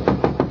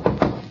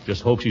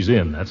 Just hope she's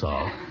in, that's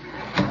all.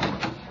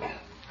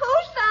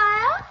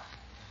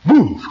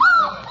 Move.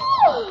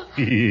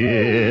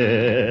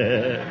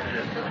 Yeah.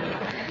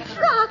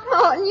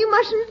 Throckmorton, you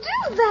mustn't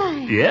do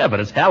that. Yeah, but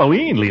it's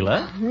Halloween,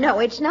 Leela. No,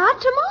 it's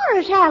not.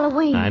 Tomorrow's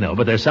Halloween. I know,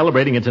 but they're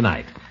celebrating it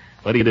tonight.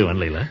 What are you doing,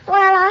 Leela? Well,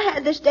 I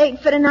had this date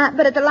for tonight,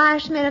 but at the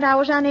last minute I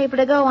was unable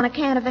to go on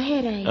account of a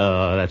headache.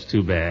 Oh, that's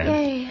too bad.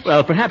 Yes.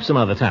 Well, perhaps some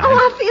other time. Oh,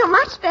 I feel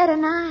much better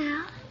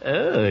now.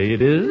 Oh, you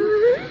do?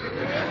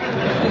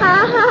 Mm-hmm.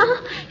 Uh-huh.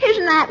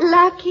 Isn't that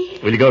lucky?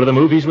 Will you go to the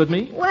movies with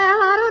me? Well,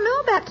 I don't know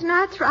about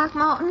tonight,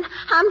 Throckmorton.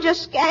 I'm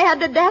just scared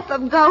to death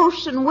of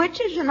ghosts and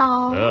witches and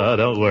all. Oh,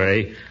 don't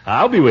worry.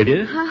 I'll be with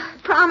you.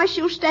 Promise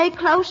you'll stay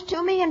close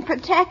to me and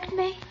protect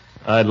me?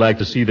 I'd like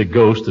to see the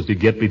ghost that could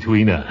get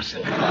between us.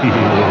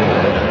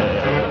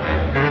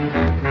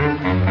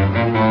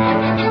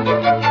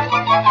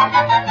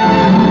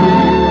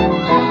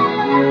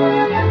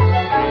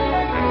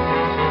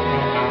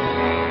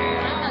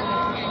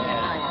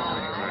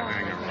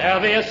 There'll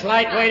be a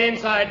slight wait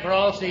inside for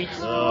all seats.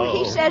 Oh,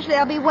 he says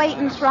they'll be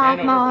waiting,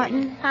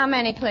 Throckmorton. How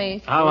many,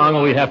 please? How long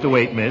will we have to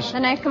wait, miss? The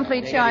next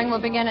complete showing will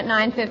begin at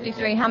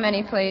 9:53. How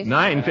many, please?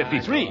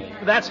 9:53.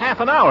 That's half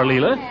an hour,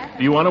 Leela.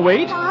 Do you want to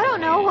wait? Oh, I don't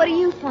know. What do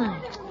you think?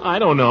 I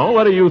don't know.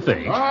 What do you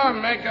think? Oh,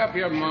 make up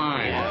your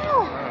mind.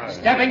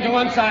 Stepping to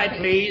one side,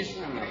 please.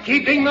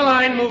 Keeping the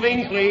line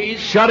moving, please.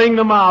 Shutting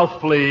the mouth,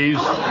 please.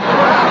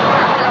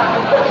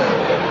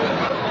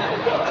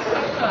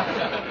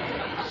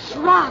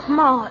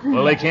 Throckmorton.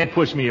 Well, they can't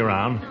push me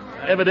around.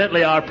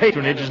 Evidently, our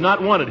patronage is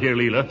not wanted here,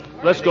 Leela.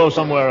 Let's go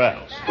somewhere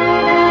else.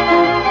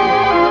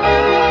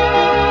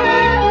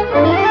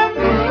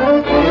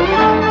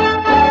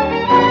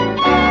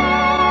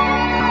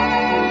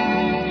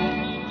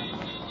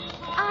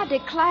 I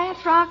declare,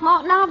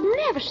 Throckmorton, I've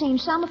never seen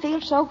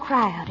Summerfield so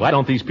crowded. Why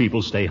don't these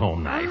people stay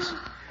home nights?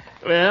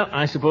 Well,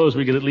 I suppose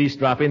we could at least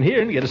drop in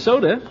here and get a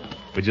soda.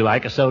 Would you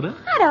like a soda?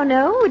 I don't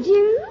know. Would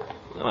you?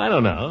 Oh, I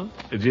don't know.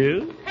 Would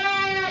you?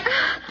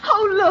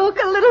 Oh, look,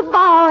 a little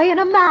boy in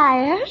a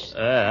mask.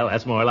 Well,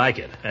 that's more like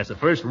it. That's the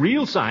first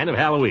real sign of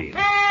Halloween.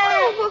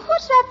 Oh, well,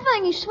 what's that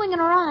thing he's swinging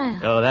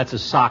around? Oh, that's a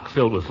sock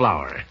filled with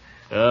flour.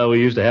 Oh, we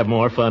used to have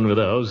more fun with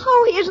those.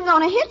 Oh, he isn't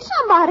going to hit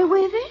somebody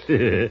with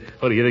it.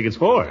 What do you think it's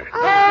for?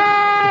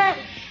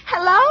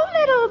 Hello,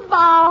 little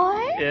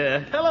boy.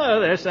 Hello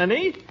there,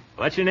 Sonny.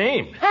 What's your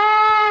name?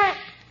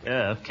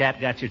 Cat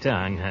got your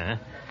tongue, huh?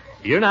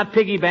 You're not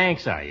Piggy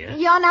Banks, are you?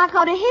 You're not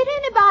going to hit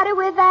anybody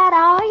with that,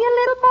 are you,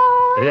 little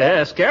boy?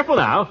 Yes, careful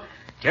now.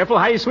 Careful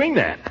how you swing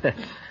that.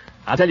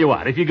 I'll tell you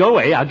what, if you go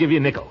away, I'll give you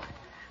a nickel.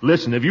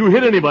 Listen, if you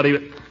hit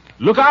anybody...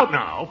 Look out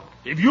now.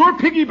 If you're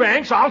Piggy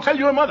Banks, I'll tell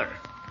your mother.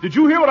 Did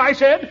you hear what I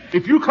said?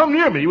 If you come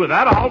near me with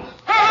that, I'll...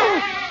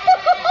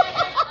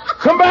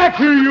 Come back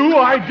here, you.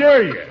 I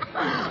dare you.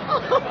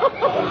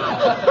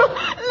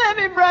 Let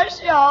me brush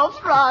you off,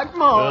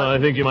 Throckmorton. I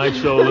think you might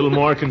show a little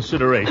more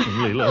consideration,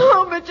 Leela.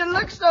 Oh, but you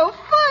look so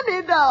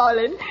funny,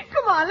 darling.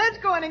 Come on, let's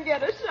go in and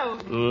get a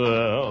soda.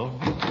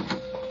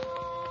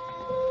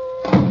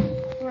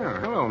 Well,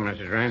 hello,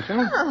 Mrs.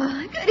 Ransom.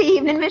 Oh, good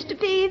evening, Mr.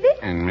 Peavy.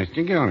 And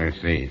Mr.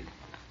 Gildersleeve.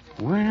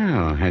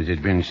 Well, has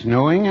it been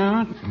snowing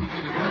out?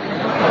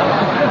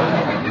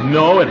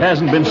 No, it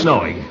hasn't been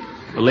snowing.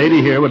 The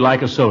lady here would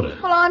like a soda.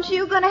 Well, aren't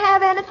you going to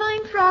have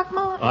anything,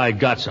 Throckmorton? I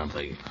got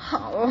something.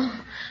 Oh,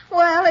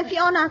 well, if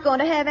you're not going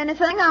to have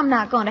anything, I'm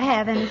not going to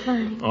have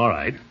anything. All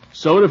right.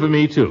 Soda for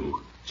me,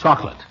 too.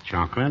 Chocolate.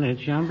 Chocolate it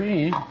shall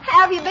be.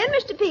 How have you been,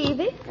 Mr.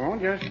 Peavy? Oh,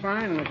 just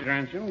fine, Mr.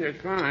 Ransom, just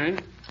fine.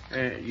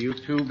 You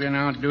two been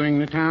out doing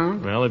the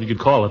town? Well, if you could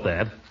call it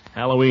that.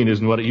 Halloween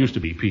isn't what it used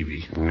to be,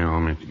 Peavy. No,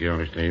 Mr.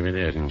 Gildersleeve, it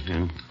isn't.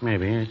 And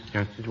maybe it's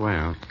just as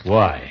well.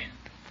 Why?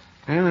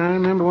 Well, I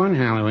remember one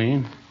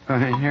Halloween.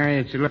 Harry,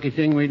 it's a lucky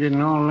thing we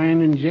didn't all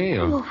land in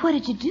jail. Well, what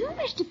did you do,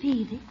 Mr.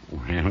 Peavy?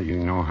 Well, you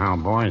know how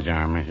boys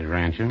are, Mrs.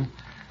 Ransom.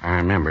 I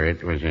remember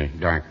it was a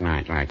dark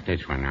night like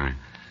this one.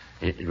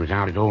 It was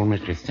out at old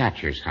Mr.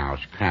 Thatcher's house,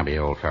 crabby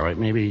old fellow.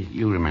 Maybe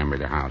you remember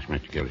the house,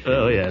 Mr. Gildersleeve.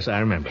 Oh, yes, I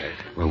remember it.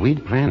 Well,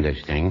 we'd planned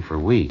this thing for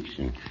weeks,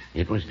 and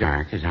it was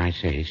dark, as I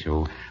say,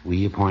 so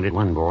we appointed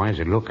one boy as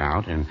a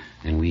lookout, and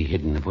we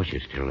hid in the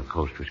bushes till the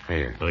coast was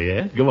clear. Oh,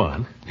 yeah? Go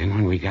on. Then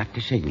when we got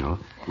the signal,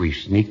 we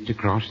sneaked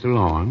across the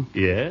lawn.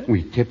 Yeah?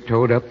 We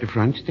tiptoed up the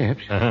front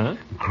steps. Uh-huh.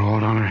 And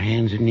crawled on our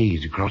hands and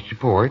knees across the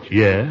porch.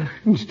 Yeah?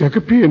 And stuck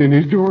a pin in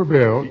his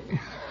doorbell.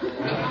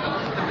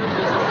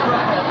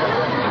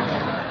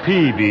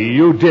 Peavy,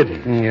 you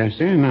didn't. Yes,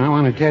 sir, and I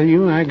want to tell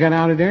you, I got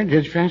out of there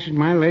just fast as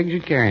my legs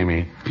would carry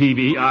me.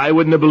 Peavy, I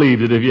wouldn't have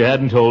believed it if you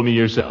hadn't told me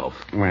yourself.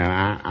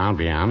 Well, I'll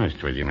be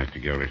honest with you, Mr.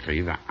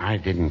 Gildersleeve. I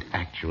didn't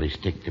actually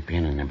stick the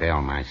pin in the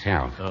bell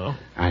myself. Oh?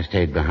 I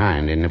stayed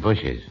behind in the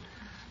bushes.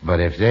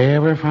 But if they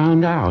ever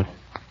found out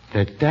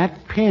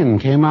that pin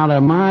came out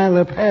of my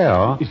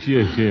lapel... It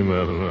came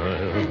out of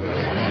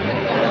my...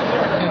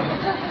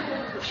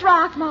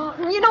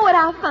 Throckmorton, you know what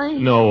I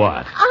think? Know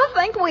what? I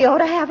think we ought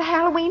to have a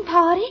Halloween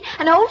party,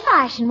 an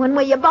old-fashioned one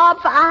where you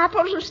bob for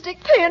apples and stick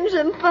pins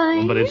and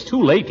things. But it's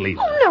too late, Leela.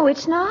 Oh, no,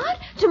 it's not.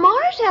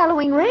 Tomorrow's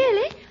Halloween,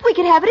 really. We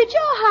could have it at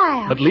your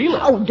house. But Leela...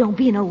 Oh, don't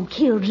be an old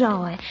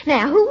killjoy.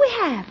 Now, who we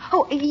have?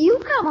 Oh, you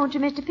come, won't you,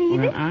 Mr. Peavy?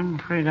 Well, I'm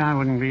afraid I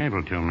wouldn't be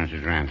able to,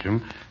 Mrs.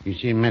 Ransom. You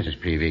see, Mrs.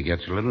 Peavy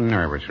gets a little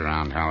nervous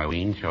around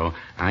Halloween, so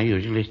I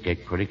usually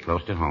stick pretty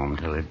close to home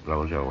till it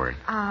blows over.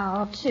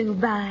 Oh, too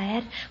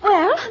bad.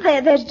 Well,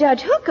 there's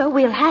Judge Hooker.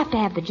 We'll have to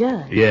have the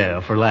judge. Yeah,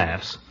 for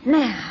laughs.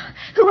 Now,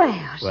 who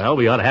else? Well,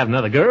 we ought to have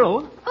another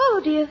girl.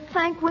 Oh, do you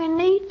think we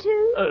need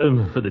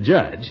to? For the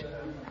judge.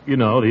 You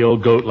know, the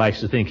old goat likes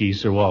to think he's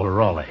Sir Walter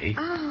Raleigh.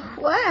 Oh,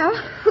 well,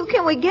 who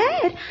can we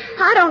get?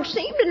 I don't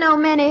seem to know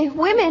many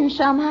women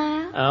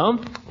somehow. Oh,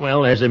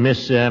 well, there's a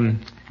Miss,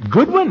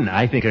 Goodwin,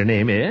 I think her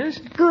name is.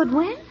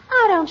 Goodwin?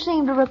 I don't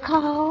seem to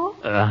recall.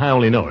 I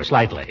only know her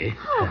slightly.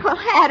 Oh, well,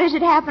 how does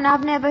it happen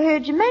I've never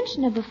heard you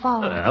mention her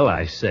before? Well,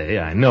 I say,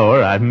 I know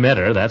her. I've met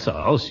her, that's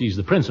all. She's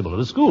the principal of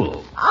the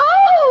school.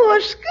 Oh,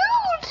 a school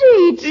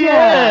teacher.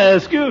 Yeah,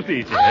 school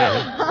teacher.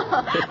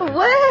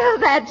 Well,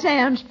 that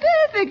sounds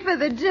perfect for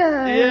the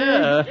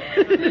judge.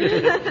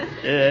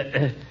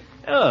 Yeah.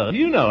 Oh,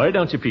 you know her,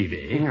 don't you,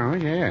 Peavy? Oh,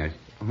 yes.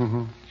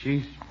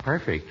 She's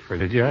perfect for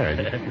the judge.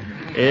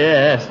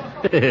 Yes,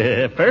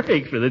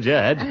 perfect for the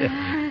judge.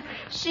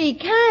 She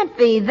can't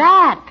be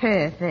that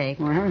perfect.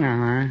 Well, no,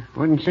 I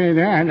wouldn't say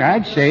that.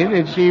 I'd say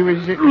that she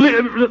was...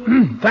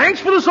 Thanks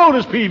for the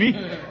sodas, Peavy.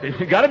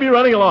 Gotta be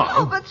running along.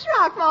 Oh, but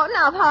Throckmorton,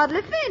 I've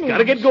hardly finished.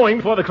 Gotta get going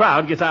before the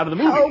crowd gets out of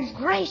the movies. Oh,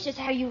 gracious,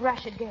 how you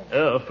rush it, girl.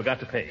 Oh, forgot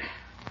to pay.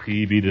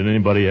 Peavy, did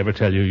anybody ever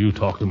tell you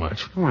talk too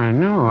much? Why,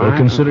 no. Well,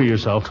 consider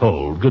yourself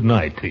told. Good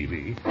night,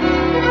 Peavy.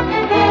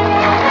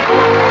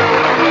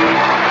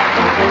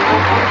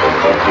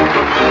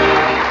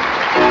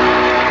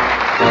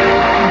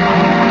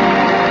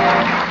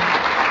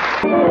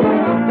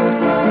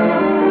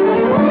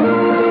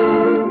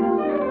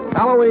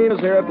 Halloween is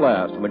here at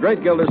last, and the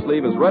Great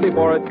Gildersleeve is ready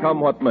for it come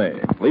what may.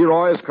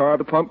 Leroy has carved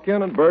a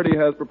pumpkin, and Bertie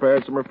has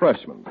prepared some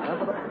refreshments.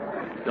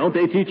 Don't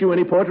they teach you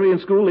any poetry in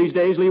school these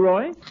days,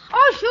 Leroy?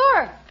 Oh,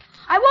 sure.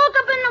 I woke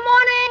up in the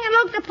morning and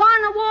looked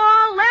upon the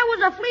wall. There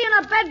was a flea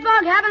and a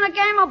bedbug having a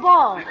game of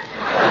ball.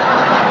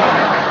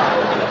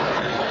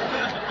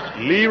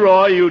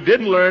 Leroy, you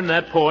didn't learn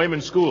that poem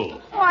in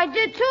school. Oh, I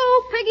did,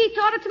 too. Piggy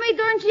taught it to me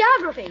during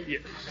geography.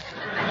 Yes.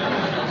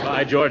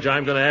 By George,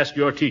 I'm going to ask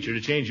your teacher to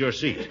change your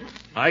seat.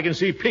 I can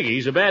see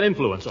Piggy's a bad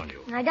influence on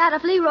you. I doubt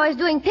if Leroy's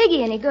doing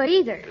Piggy any good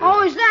either.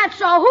 Oh, is that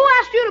so? Who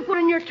asked you to put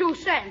in your 2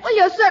 cents? Well,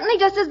 you're certainly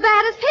just as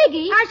bad as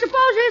Piggy. I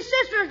suppose his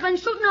sister's been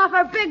shooting off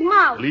her big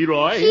mouth.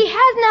 Leroy? She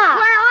has not.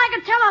 Well, I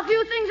can tell a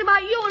few things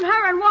about you and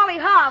her and Wally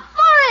Huff.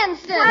 For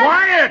instance.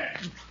 Quiet!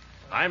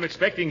 I'm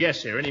expecting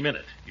guests here any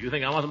minute. Do you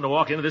think I want them to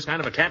walk into this kind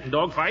of a cat and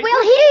dog fight?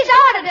 Well, he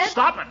started it.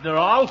 Stop it, or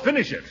I'll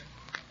finish it.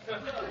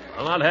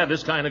 I'll not have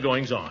this kind of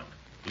goings-on.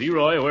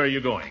 Leroy, where are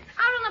you going?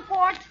 Out on the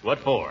porch. What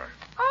for?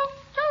 Oh,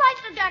 to light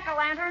the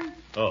jack-o'-lantern.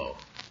 Oh,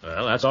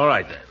 well, that's all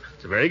right then.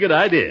 It's a very good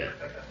idea.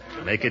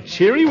 Make a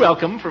cheery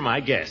welcome for my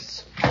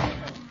guests.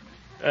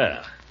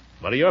 Well,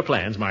 what are your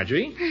plans,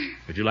 Marjorie?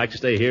 Would you like to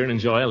stay here and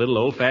enjoy a little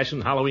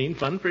old-fashioned Halloween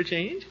fun for a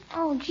change?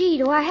 Oh, gee,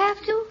 do I have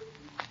to?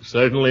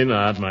 Certainly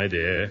not, my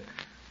dear.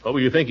 What were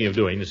you thinking of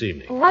doing this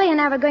evening? Wally and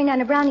I were going down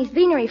to Brownie's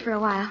Beanery for a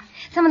while.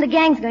 Some of the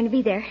gang's going to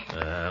be there.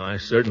 Well, I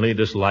certainly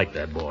dislike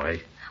that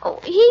boy. Oh,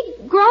 he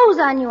grows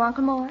on you,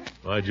 Uncle Mort.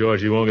 Why,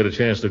 George, you won't get a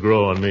chance to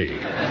grow on me.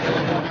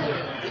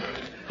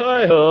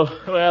 Hi-ho.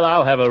 Well,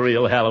 I'll have a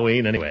real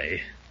Halloween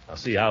anyway. I'll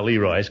see how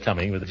Leroy's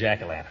coming with the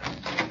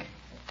jack-o'-lantern.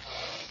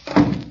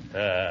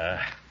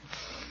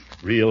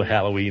 Real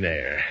Halloween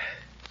air.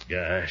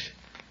 Gosh,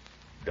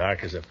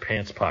 dark as a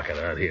pants pocket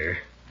out here.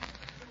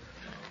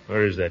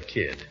 Where's that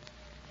kid?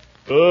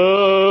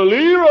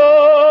 Leroy!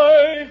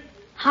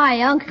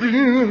 Hi, Unc.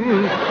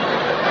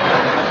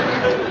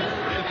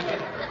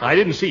 I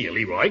didn't see you,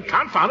 Leroy.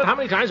 Confound it. How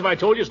many times have I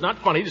told you it's not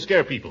funny to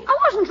scare people? I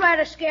wasn't trying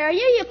to scare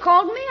you. You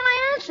called me and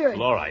I answered.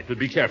 Well, all right, but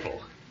be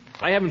careful.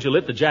 Why haven't you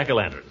lit the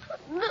jack-o'-lantern?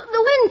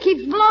 The wind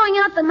keeps blowing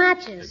out the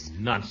matches.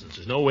 Nonsense.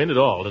 There's no wind at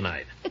all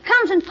tonight. It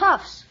comes in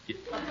puffs.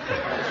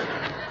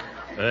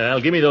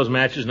 Well, give me those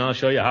matches and I'll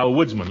show you how a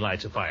woodsman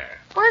lights a fire.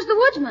 Where's the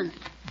woodsman?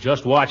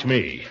 Just watch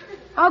me.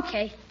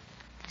 Okay.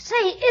 Say,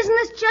 isn't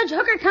this Judge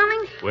Hooker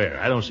coming? Where?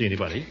 I don't see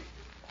anybody.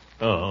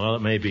 Oh, well,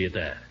 it may be at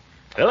that.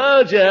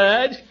 Hello,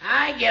 Judge.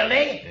 Hi,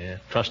 Gildy. Yeah,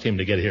 trust him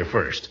to get here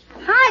first.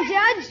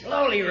 Hi, Judge.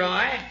 Hello,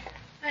 Leroy.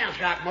 Well,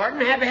 Throckmorton,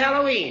 happy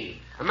Halloween.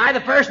 Am I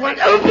the first one?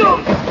 It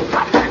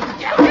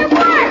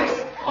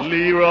works.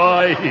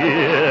 Leroy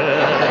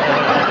here.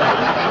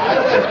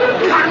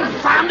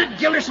 Confounded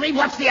Gildersleeve,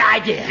 what's the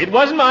idea? It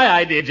wasn't my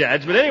idea,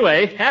 Judge, but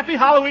anyway, happy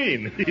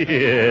Halloween.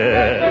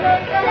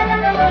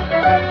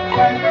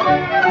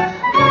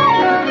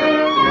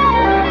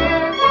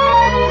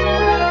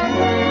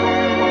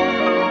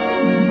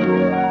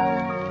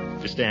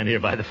 Just stand here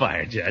by the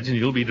fire, Judge, and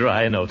you'll be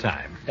dry in no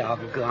time.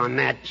 Doggone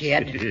that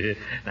kid.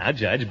 Now,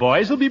 Judge,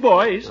 boys will be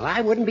boys. Well,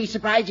 I wouldn't be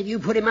surprised if you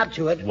put him up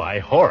to it. Why,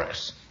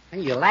 Horace.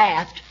 And you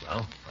laughed.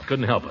 Well, I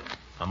couldn't help it.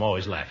 I'm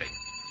always laughing.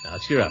 Now,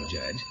 cheer up,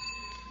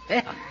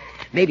 Judge.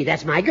 Maybe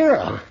that's my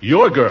girl.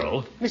 Your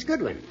girl? Miss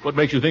Goodwin. What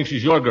makes you think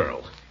she's your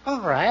girl?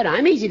 All right,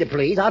 I'm easy to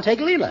please. I'll take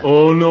Leela.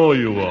 Oh, no,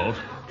 you won't.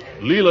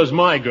 Leela's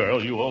my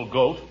girl, you old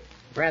goat.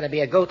 Rather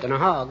be a goat than a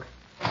hog.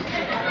 Well,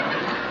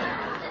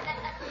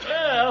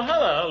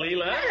 hello,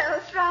 Leela. Hello,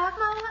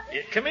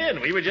 Throckmorton. Come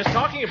in. We were just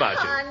talking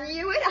about you. I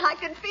knew it. I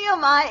could feel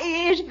my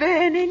ears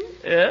burning.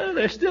 Yeah,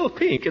 they're still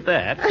pink at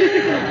that.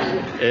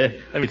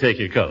 Let me take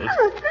your coat.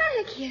 Oh,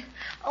 thank you.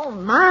 Oh,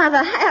 my,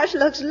 the house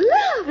looks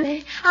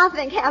lovely. I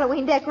think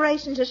Halloween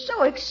decorations are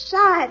so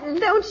exciting,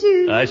 don't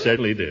you? I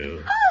certainly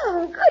do.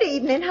 Oh, good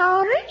evening,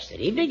 Horace. Good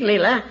evening,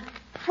 Leela.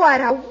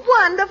 What a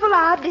wonderful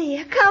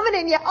idea,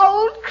 coming in your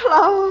old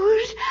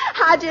clothes.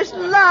 I just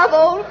love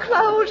old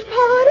clothes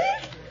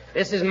parties.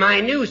 This is my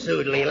new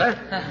suit,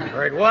 Leela.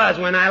 Or it was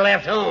when I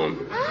left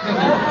home.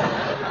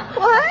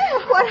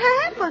 What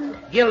happened?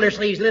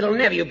 Gildersleeve's little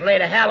nephew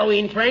played a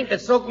Halloween prank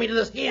that soaked me to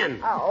the skin.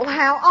 Oh,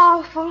 how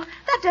awful.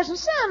 That doesn't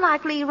sound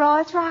like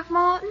Leroy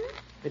Throckmorton.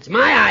 It's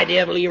my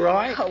idea of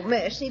Leroy. Oh,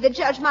 mercy, the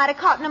judge might have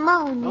caught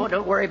pneumonia. Oh,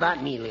 don't worry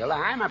about me, Leela.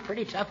 I'm a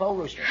pretty tough old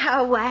rooster.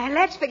 Oh, well,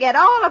 let's forget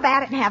all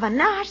about it and have a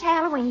nice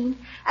Halloween.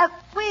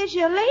 Where's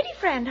your lady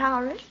friend,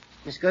 Horace?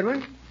 Miss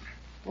Goodwin?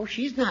 Oh,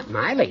 she's not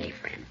my lady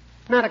friend.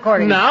 Not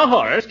according to... Now,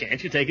 Horace,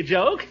 can't you take a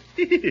joke?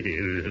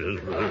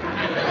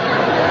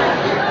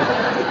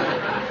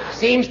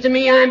 Seems to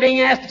me I'm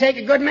being asked to take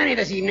a good many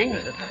this evening.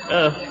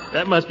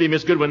 That must be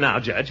Miss Goodwin now,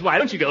 Judge. Why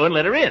don't you go and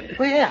let her in?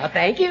 Well,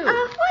 thank you.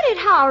 What did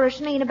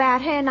Horace mean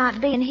about her not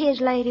being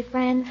his lady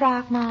friend,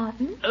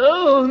 Throckmorton?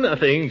 Oh,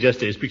 nothing. Just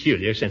his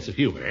peculiar sense of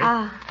humor.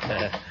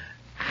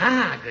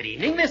 Good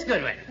evening, Miss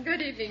Goodwin.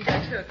 Good evening,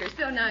 Judge Hooker.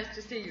 So nice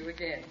to see you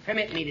again.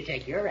 Permit me to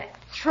take your wrap.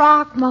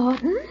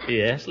 Throckmorton?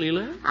 Yes,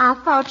 Leela? I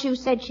thought you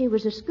said she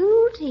was a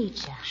school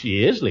teacher.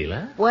 She is,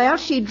 Leela. Well,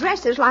 she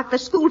dresses like the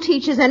school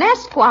teachers in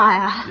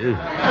Esquire.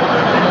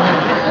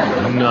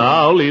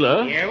 Now,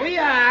 Leela. Here we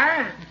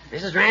are.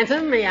 Mrs.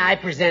 Ransom, may I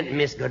present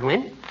Miss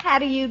Goodwin? How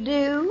do you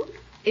do?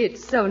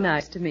 It's so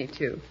nice to meet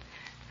you.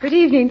 Good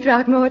evening,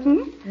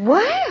 Throckmorton.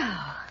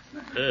 Well.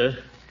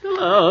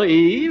 Hello,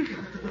 Eve.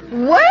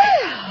 Well.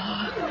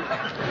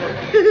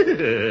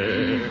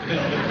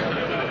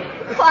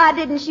 Why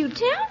didn't you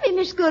tell me,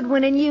 Miss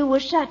Goodwin, and you were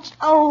such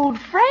old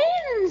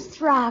friends,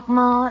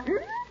 Throckmorton?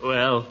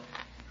 Well,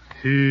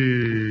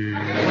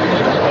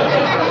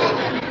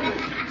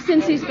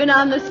 Since he's been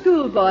on the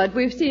school board,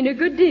 we've seen a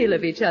good deal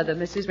of each other,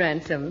 Mrs.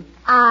 Ransom.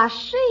 I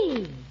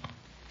see.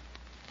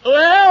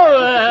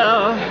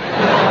 Well.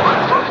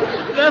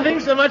 Nothing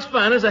so much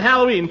fun as a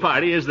Halloween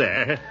party, is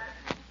there?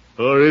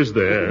 Or is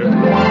there?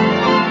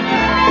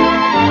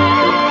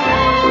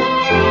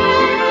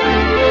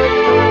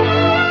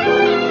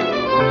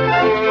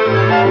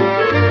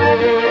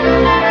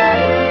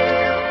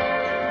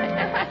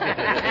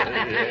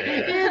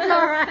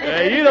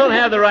 You don't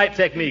have the right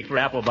technique for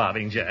apple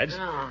bobbing, Judge.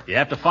 Oh. You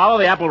have to follow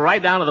the apple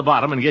right down to the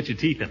bottom and get your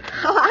teeth in it.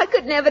 Oh, I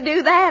could never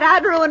do that.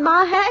 I'd ruin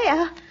my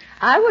hair.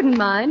 I wouldn't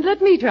mind.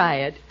 Let me try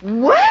it.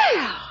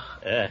 Well.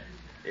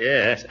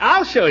 Yes,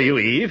 I'll show you,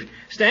 Eve.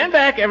 Stand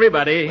back,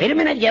 everybody. Wait a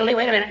minute, Gildy,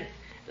 wait a minute.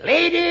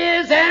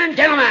 Ladies and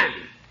gentlemen,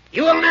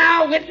 you will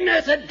now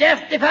witness a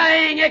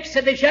death-defying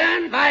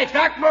exhibition by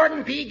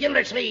Throckmorton P.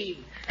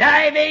 Gildersleeve,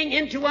 diving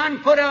into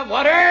 1 foot of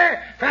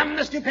water from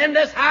the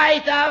stupendous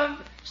height of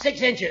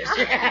 6 inches. Oh,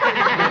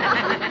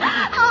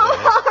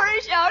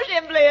 Horace, you're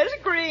simply a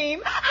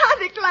scream. I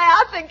declare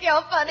I think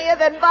you're funnier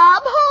than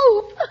Bob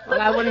Hope.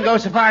 Well, I wouldn't go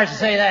so far as to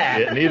say that.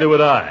 Yeah, neither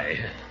would I.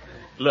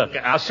 Look,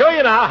 I'll show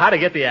you now how to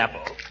get the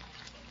apple.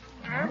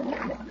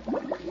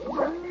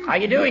 How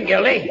you doing,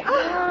 Gildy?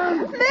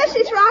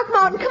 Mercy,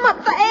 Throckmorton, come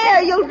up for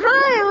air. You'll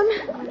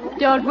drown.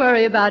 Don't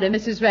worry about him,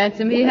 Mrs.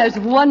 Ransom. He has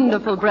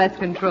wonderful breath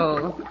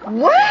control.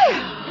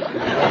 Well.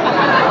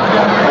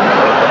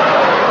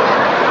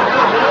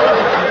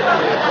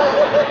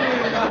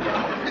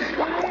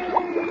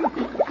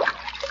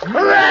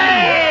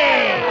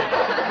 Hooray!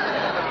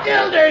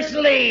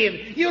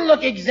 Gildersleeve, you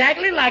look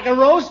exactly like a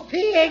roast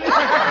pig.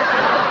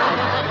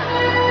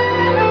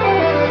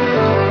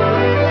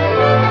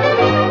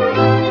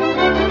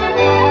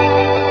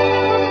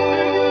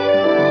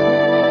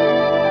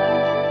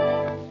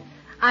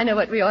 I know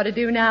what we ought to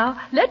do now.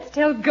 Let's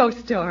tell ghost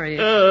stories.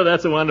 Oh,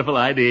 that's a wonderful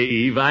idea,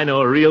 Eve. I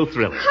know a real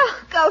thriller.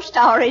 Ghost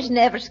stories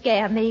never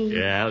scare me.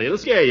 Yeah, it'll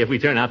scare you if we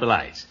turn out the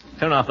lights.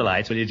 Turn off the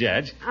lights, will you,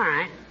 Judge? All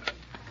right.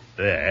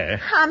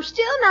 There. I'm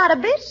still not a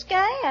bit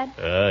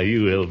scared.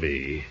 You will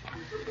be.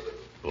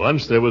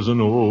 Once there was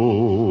an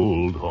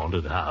old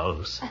haunted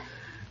house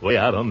way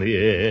out on the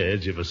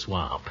edge of a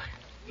swamp.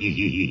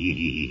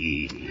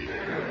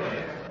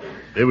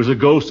 There was a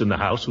ghost in the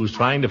house who was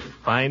trying to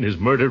find his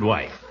murdered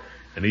wife.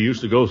 And he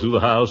used to go through the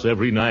house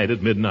every night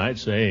at midnight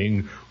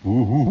saying,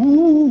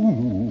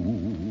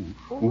 ooh.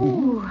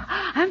 Ooh,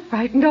 I'm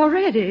frightened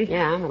already.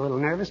 Yeah, I'm a little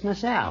nervous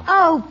myself.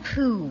 Oh,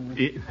 pooh.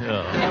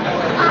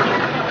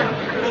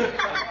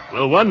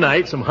 Well, one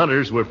night, some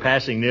hunters were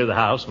passing near the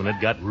house when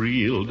it got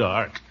real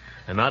dark.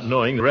 And not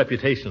knowing the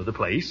reputation of the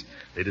place,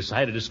 they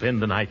decided to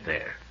spend the night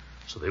there.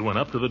 So they went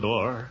up to the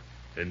door,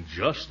 And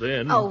just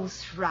then... Oh,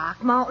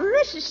 Throckmorton,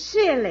 this is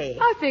silly.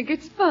 I think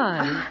it's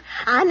fun.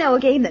 I know a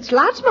game that's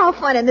lots more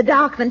fun in the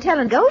dark than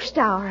telling ghost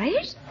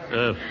stories.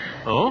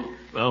 Oh?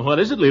 Well, what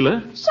is it,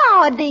 Leela?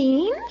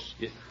 Sardines.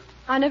 Yeah.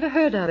 I never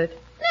heard of it.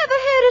 Never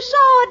heard of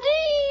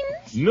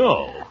sardines?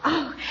 No.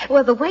 Oh,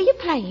 well, the way you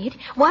play it,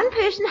 one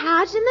person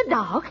hides in the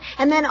dark,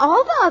 and then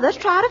all the others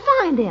try to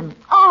find him.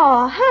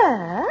 Or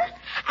her.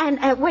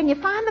 And when you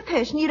find the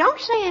person, you don't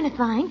say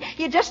anything.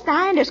 You just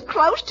stand as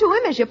close to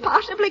him as you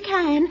possibly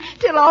can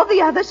till all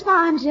the others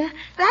find you.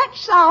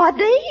 That's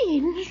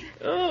sardines.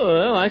 Oh,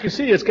 well, I can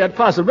see it's got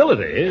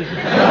possibilities.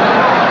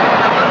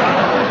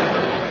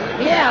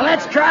 Yeah,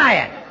 let's try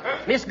it.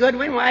 Miss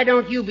Goodwin, why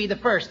don't you be the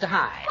first to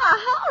hide? Why,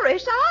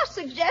 Horace, I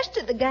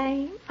suggested the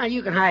game. Now,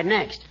 you can hide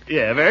next.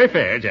 Yeah, very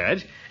fair,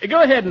 Judge.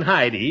 Go ahead and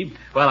hide, Eve,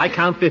 while I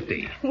count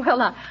 50.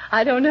 Well,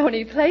 I don't know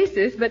any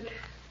places, but...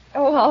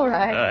 Oh, all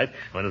right. All right.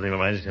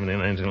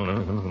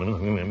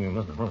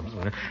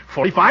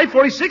 45,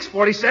 46,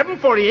 47,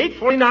 48,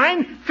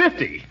 49,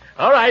 50.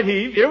 All right,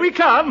 Eve, here we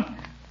come.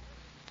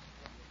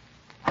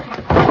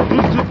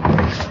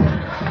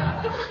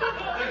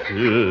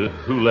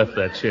 Who left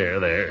that chair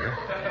there?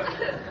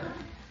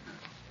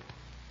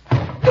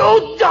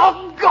 Oh,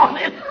 doggone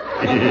it!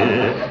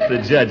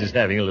 The judge is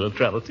having a little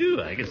trouble,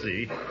 too, I can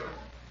see.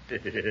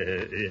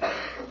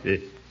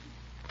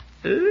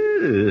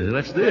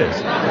 What's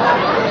this?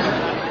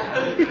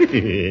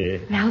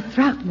 Now,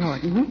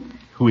 Throckmorton.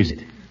 Who is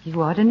it?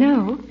 You ought to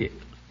know. Yeah.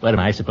 What am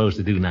I supposed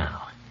to do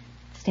now?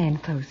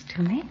 Stand close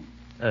to me.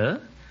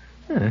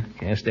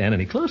 Can't stand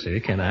any closer,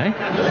 can I?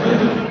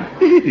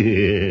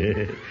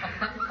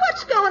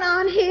 What's going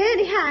on here,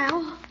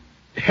 anyhow?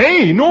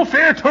 Hey, no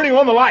fair turning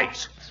on the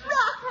lights.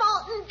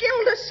 Throckmorton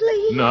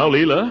Gildersleeve. Now,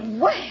 Leela.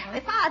 Well,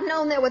 if I'd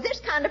known there were this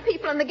kind of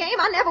people in the game,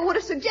 I never would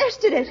have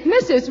suggested it.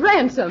 Mrs.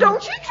 Ransom.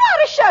 Don't you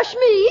try to shush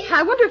me.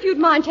 I wonder if you'd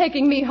mind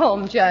taking me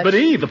home, Judge. But,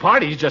 Eve, the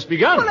party's just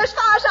begun. Well, as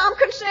far as I'm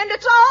concerned,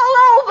 it's all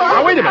over.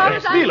 Now, wait a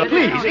minute. Leela,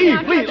 please.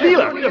 Eve, please.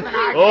 Leela.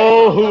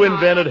 Oh, who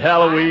invented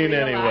Halloween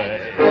anyway?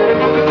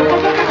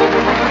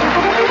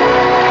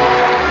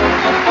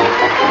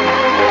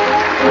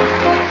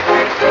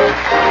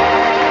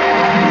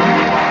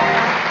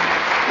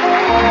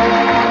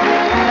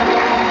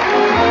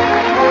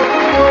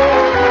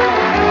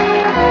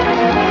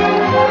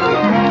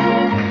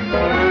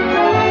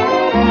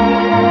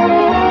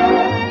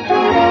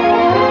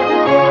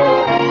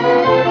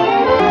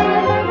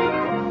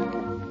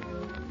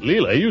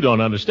 Leela, you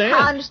don't understand.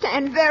 I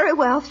understand very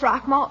well,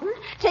 Throckmorton.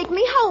 Take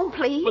me home,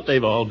 please. But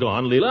they've all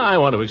gone, Leela. I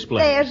want to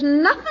explain. There's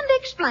nothing to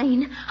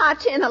explain. I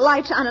turn the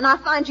lights on and I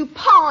find you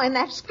pawing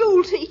that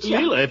school teacher.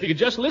 Leela, if you could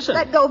just listen.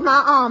 Let go of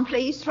my arm,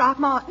 please,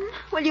 Throckmorton.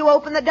 Will you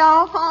open the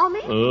door for me?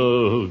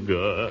 Oh,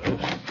 gosh.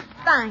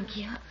 Thank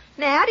you.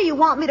 Now, do you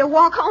want me to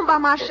walk home by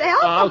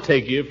myself? I'll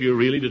take you if you're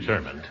really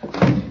determined.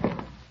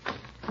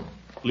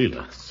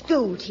 Leela.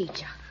 School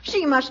teacher.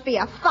 She must be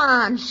a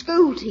fine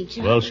school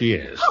teacher. Well, she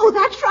is. Oh,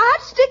 that's right.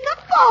 Stick up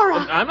for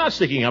her. I'm not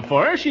sticking up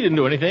for her. She didn't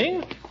do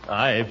anything.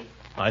 I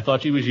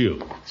thought she was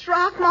you.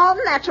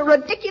 Throckmorton, that's a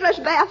ridiculous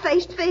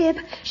barefaced fib.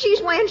 She's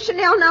wearing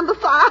Chanel No.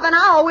 5, and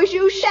I always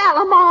use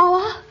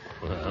Shalimar.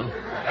 Well,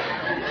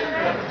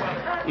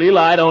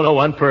 Leela, I don't know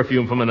one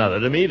perfume from another.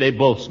 To me, they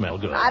both smell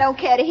good. I don't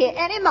care to hear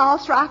any more,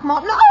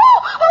 Throckmorton.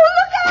 Oh,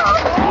 look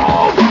out!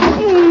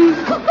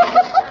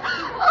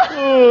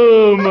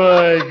 Oh,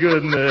 my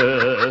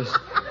goodness.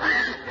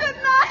 Good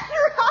night,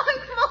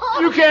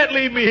 Throckmorton. You can't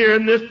leave me here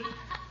in this.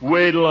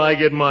 Wait till I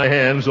get my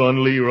hands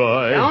on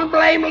Leroy. Don't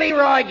blame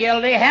Leroy,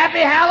 Gildy. Happy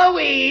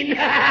Halloween.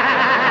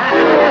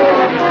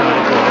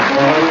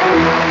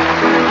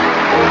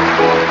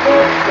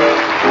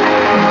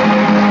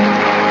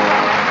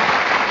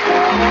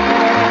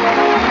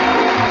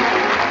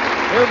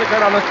 Music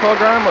heard on this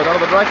program was under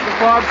the direction of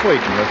Claude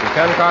Sweeten. This is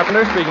Ken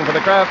Carpenter speaking for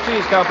the Kraft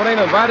Cheese Company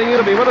and inviting you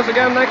to be with us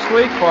again next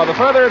week for the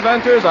further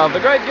adventures of the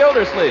Great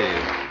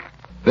Gildersleeve.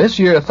 This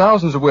year,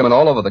 thousands of women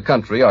all over the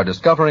country are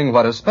discovering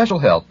what a special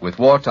help with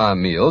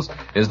wartime meals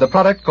is the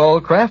product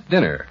called Kraft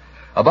Dinner.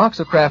 A box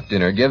of Kraft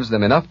Dinner gives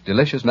them enough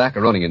delicious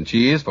macaroni and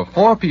cheese for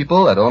 4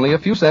 people at only a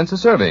few cents a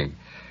serving.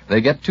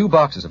 They get 2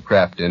 boxes of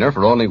Kraft Dinner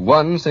for only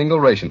 1 single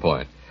ration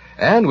point.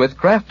 And with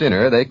Kraft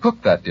Dinner, they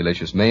cook that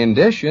delicious main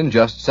dish in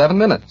just 7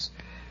 minutes.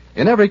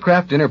 In every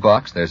Kraft Dinner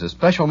box, there's a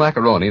special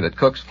macaroni that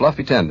cooks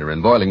fluffy tender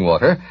in boiling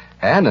water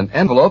and an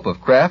envelope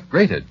of Kraft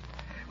grated.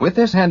 With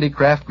this handy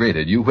Kraft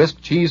grated, you whisk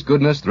cheese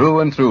goodness through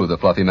and through the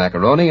fluffy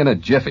macaroni in a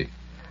jiffy.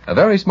 A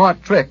very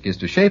smart trick is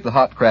to shape the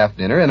hot Kraft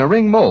Dinner in a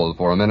ring mold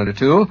for a minute or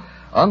two,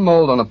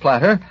 unmold on a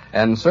platter,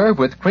 and serve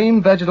with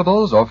creamed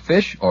vegetables or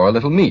fish or a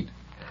little meat.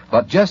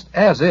 But just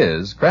as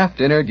is, Kraft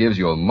Dinner gives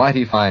you a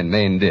mighty fine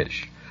main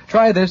dish.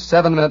 Try this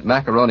 7-minute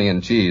macaroni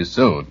and cheese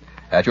soon.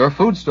 At your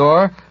food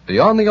store, be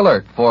on the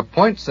alert for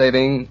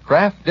point-saving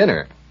Kraft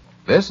Dinner.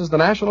 This is the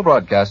National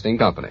Broadcasting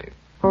Company.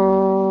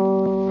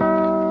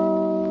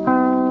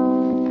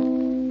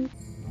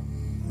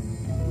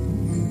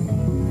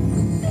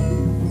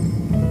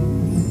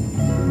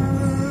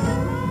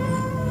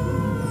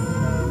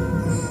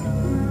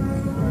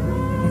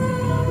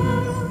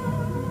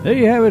 There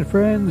you have it,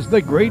 friends.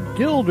 The Great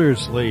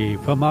Gildersleeve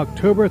from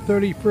October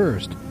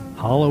 31st,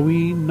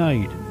 Halloween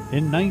night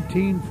in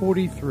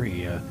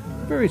 1943. A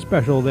very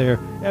special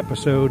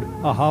episode,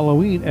 a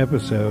Halloween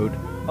episode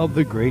of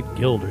The Great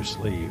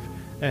Gildersleeve.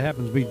 That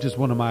happens to be just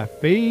one of my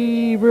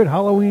favorite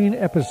Halloween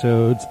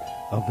episodes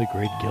of The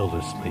Great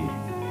Gildersleeve.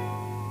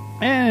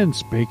 And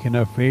speaking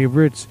of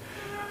favorites,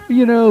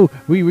 you know,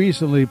 we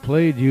recently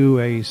played you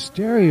a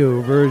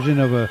stereo version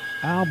of an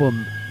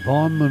album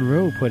Vaughn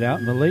Monroe put out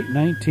in the late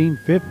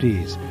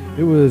 1950s.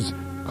 It was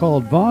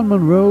called Vaughn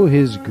Monroe,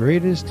 His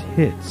Greatest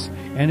Hits.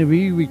 And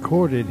he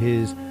recorded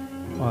his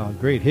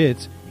great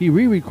hits. He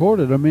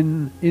re-recorded them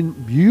in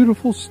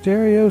beautiful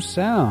stereo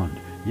sound.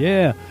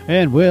 Yeah,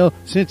 and well,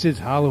 since it's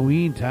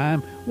Halloween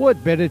time,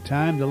 what better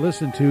time to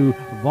listen to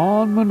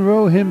Vaughn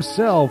Monroe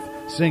himself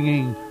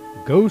singing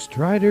Ghost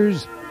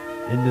Riders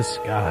in the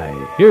Sky.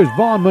 Here's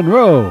Vaughn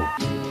Monroe.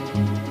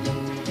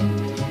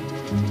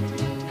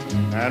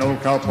 An old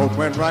cowpoke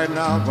went riding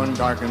out one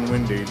dark and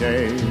windy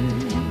day.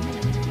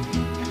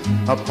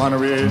 Upon a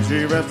ridge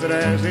he rested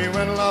as he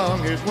went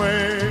along his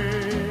way.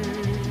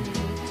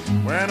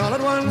 When all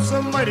at once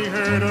a mighty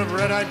herd of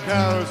red-eyed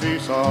cows he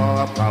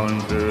saw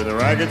plowing through the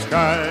ragged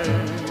sky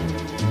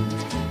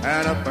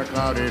and up a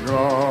cloudy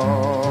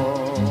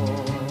draw.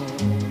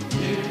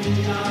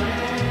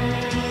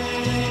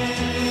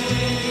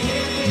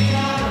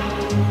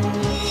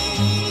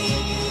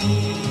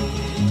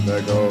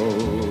 The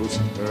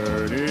ghost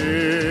herd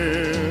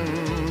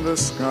in the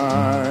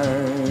sky.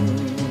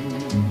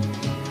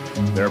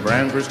 Their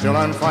brands were still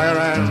on fire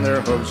and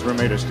their hooves were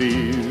made of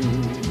steel.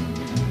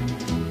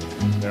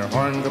 Their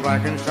horns were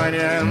black and shiny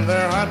and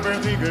their hot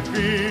breath he could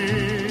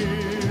feel.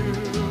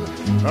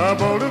 A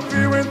bolt of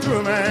fear went through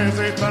him as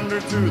they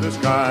thundered through the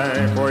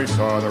sky, for he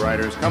saw the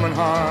riders coming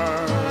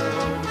hard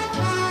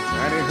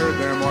and he heard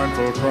their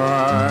mournful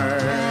cry.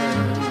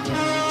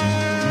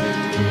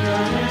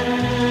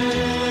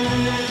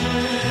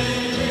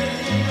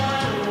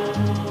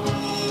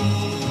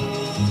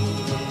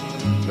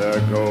 The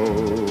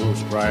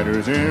ghost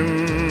riders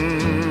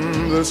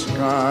in the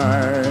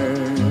sky.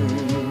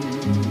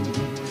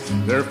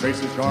 Their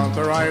faces gaunt,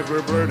 their eyes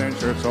were blurred, and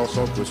shirts all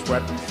soaked with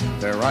sweat.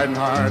 They're riding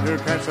hard to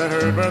catch that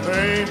herd, but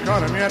they ain't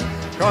caught him yet.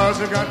 'Cause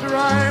they've got to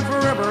ride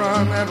forever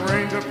on that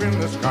range up in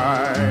the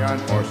sky, on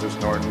horses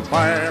snorting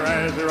fire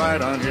as they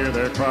ride on, hear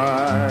their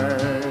cry.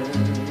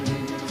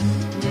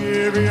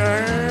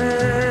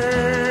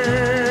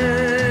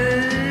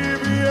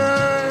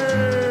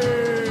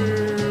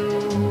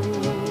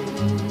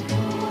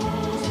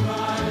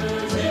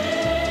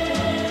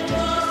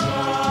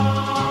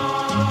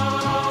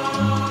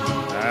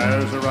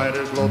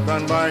 Loped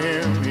on by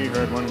him, he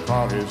heard one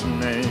call his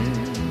name.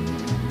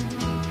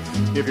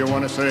 If you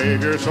want to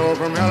save your soul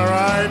from hell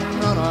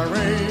riding on our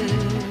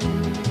range,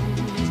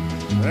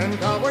 then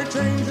cowboy,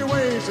 change your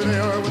ways today,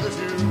 or with us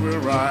you will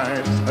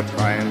ride,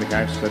 trying to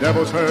catch the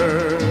devil's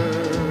herd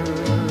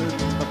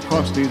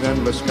across these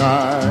endless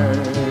skies.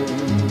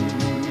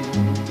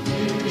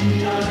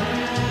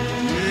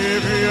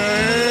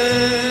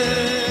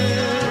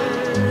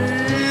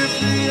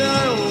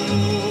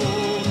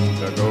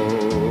 The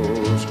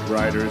ghost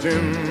riders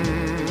in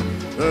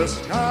the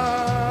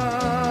sky.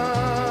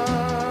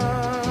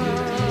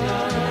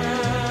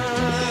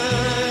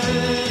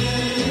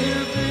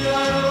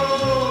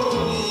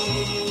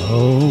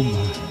 Oh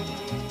my.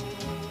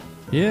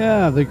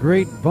 Yeah, the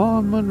great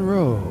Vaughn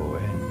Monroe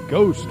and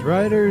Ghost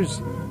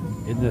Riders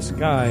in the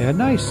Sky. A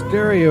nice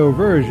stereo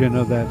version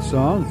of that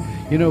song.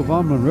 You know,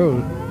 Vaughn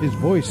Monroe, his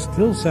voice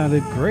still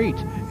sounded great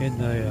in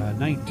the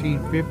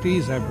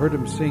 1950s. I've heard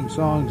him sing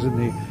songs in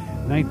the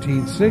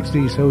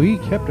 1960s, so he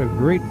kept a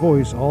great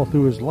voice all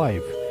through his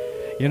life.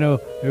 You know,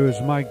 it was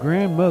my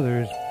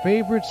grandmother's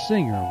favorite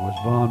singer was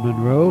Vaughn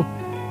Monroe.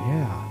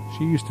 Yeah,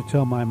 she used to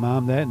tell my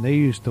mom that, and they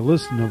used to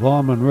listen to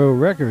Vaughn Monroe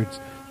records.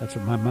 That's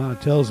what my mom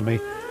tells me,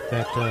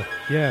 that,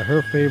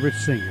 her favorite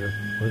singer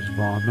was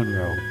Vaughn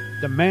Monroe.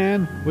 The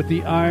man with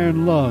the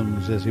iron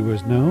lungs, as he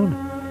was known.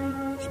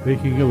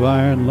 Speaking of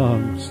iron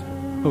lungs,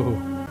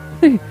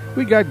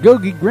 we got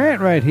Gogi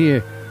Grant right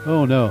here.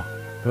 Oh, no.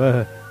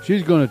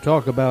 She's going to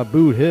talk about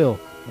Boot Hill.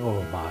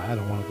 Oh, my, I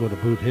don't want to go to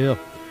Boot Hill.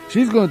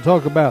 She's going to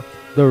talk about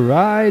the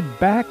ride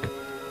back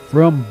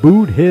from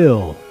Boot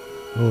Hill.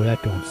 Oh,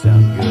 that don't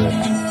sound good.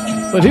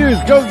 But here's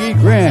Gogi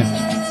Grant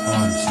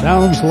on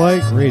Sounds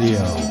Like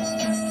Radio.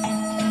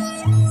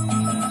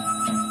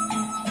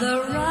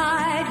 The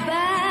ride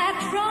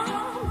back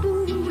from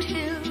Boot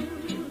Hill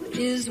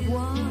is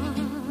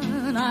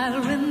one I'll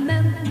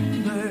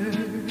remember.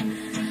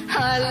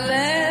 I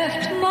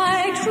left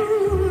my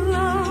true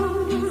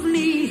love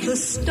 'neath a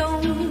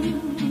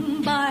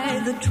stone by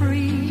the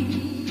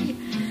tree.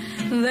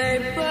 They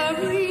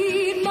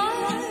buried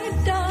my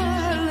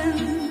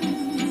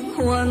darling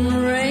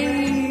one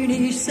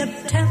rainy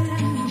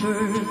September,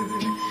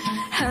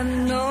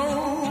 and no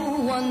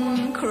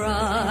one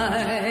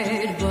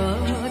cried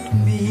but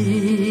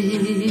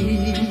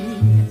me.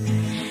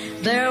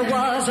 There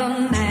was a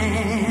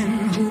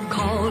man who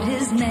called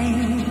his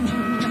name,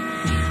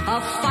 a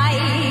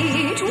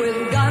fight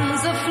with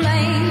guns aflame.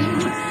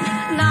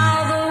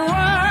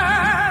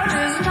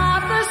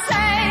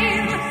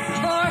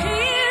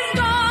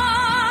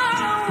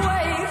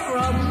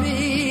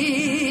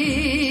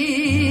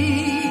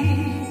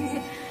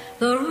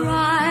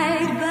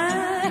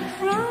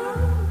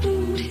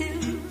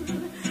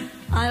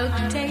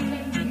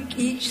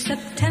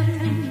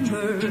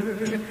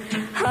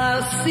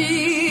 I'll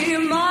see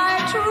my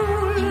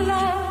true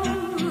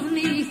love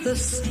 'neath the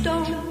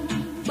stone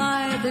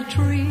by the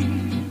tree.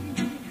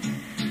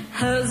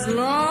 As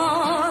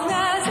long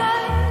as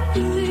I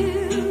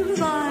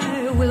live,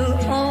 I will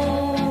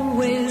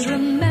always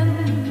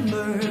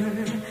remember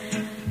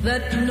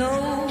that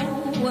no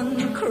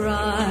one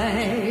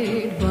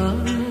cried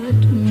but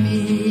me.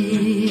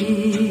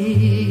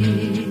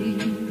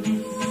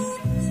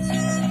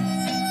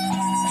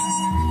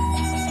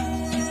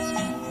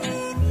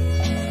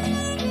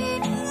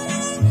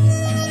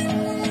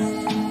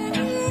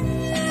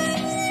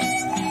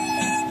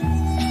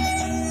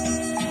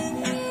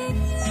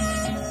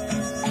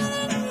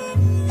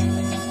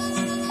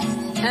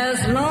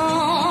 As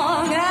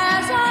long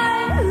as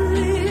I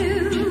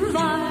live,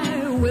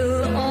 I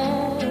will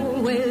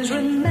always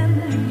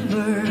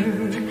remember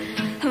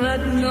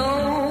that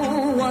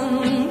no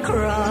one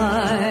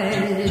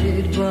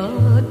cried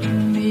but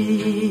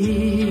me.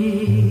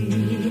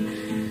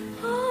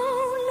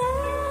 Oh, no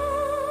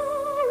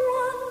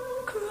one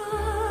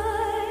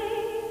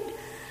cried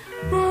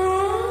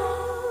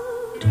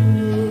but me.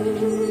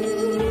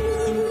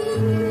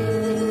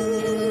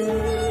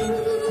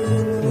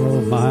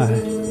 Oh, my.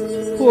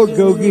 Poor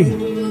Gogi.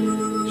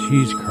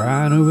 She's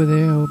crying over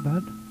there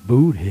about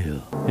Boot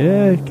Hill.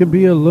 Yeah, it can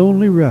be a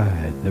lonely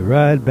ride, the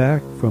ride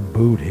back from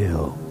Boot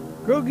Hill.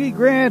 Gogi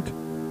Grant.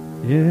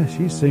 Yeah,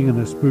 she's singing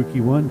a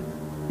spooky one.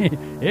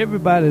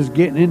 Everybody's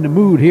getting in the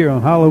mood here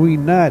on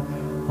Halloween night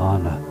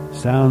on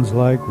Sounds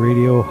Like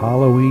Radio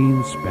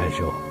Halloween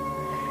Special.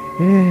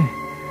 Yeah,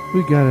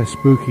 we got a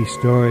spooky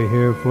story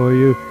here for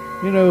you.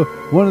 You know,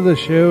 one of the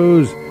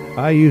shows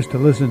I used to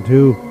listen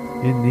to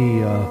in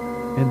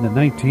the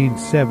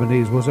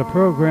 1970s was a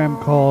program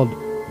called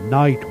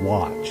Night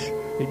Watch.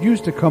 It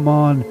used to come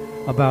on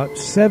about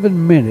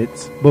 7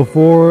 minutes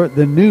before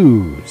the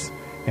news,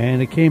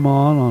 and it came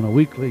on a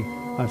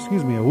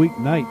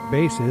weeknight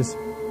basis.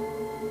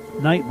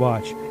 Night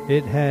Watch.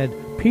 It had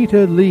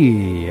Peter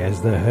Lee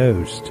as the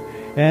host,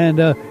 and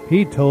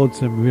he told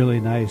some really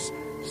nice,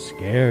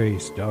 scary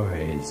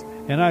stories.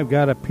 And I've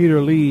got a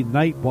Peter Lee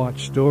Night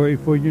Watch story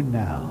for you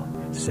now.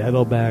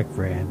 Settle back,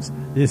 friends.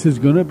 This is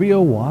going to be a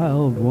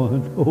wild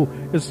one. Oh,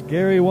 a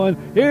scary one.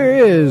 Here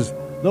is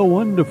the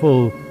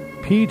wonderful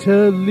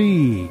Peter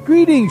Lee.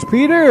 Greetings,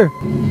 Peter.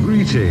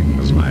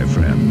 Greetings, my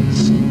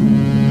friends.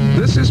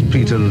 This is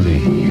Peter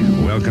Lee,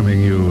 welcoming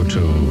you to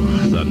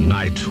the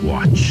Night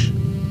Watch.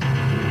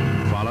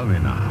 Follow me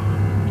now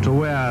to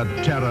where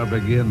terror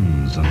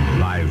begins and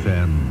life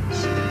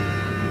ends.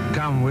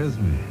 Come with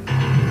me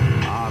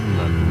on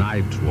the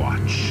Night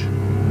Watch.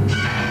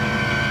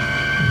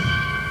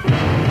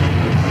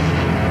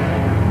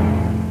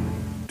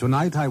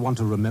 Tonight I want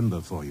to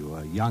remember for you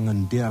a young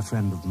and dear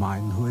friend of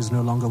mine who is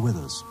no longer with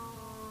us.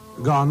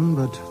 Gone,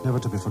 but never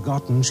to be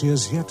forgotten, she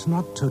is yet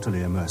not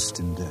totally immersed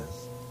in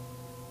death.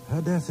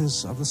 Her death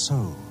is of the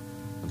soul,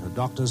 and her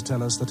doctors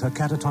tell us that her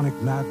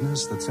catatonic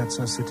madness that sets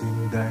her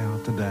sitting day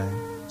after day,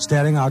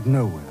 staring out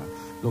nowhere,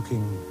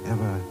 looking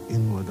ever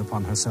inward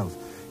upon herself,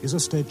 is a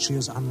state she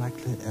is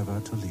unlikely ever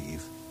to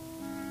leave.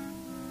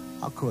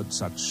 How could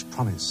such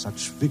promise,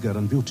 such vigor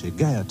and beauty,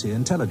 gaiety,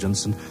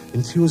 intelligence, and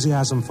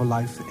enthusiasm for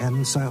life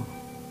end so?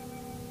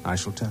 I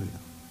shall tell you.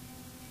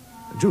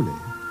 Julie,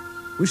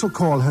 we shall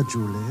call her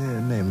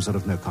Julie, names are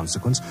of no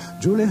consequence.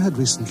 Julie had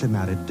recently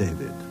married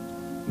David.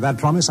 That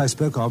promise I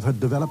spoke of had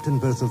developed in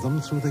both of them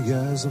through the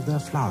years of their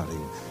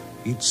flowering.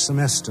 Each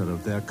semester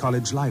of their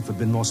college life had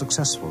been more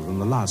successful than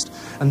the last.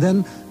 And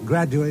then,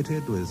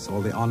 graduated with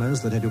all the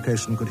honors that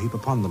education could heap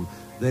upon them,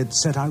 they'd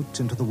set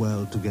out into the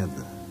world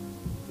together.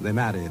 They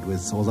married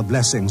with all the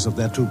blessings of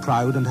their two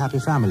proud and happy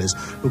families,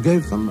 who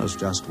gave them, as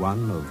just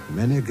one of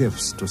many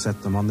gifts to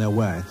set them on their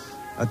way,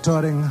 a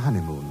touring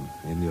honeymoon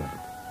in Europe.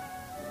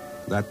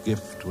 That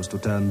gift was to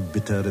turn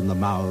bitter in the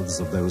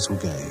mouths of those who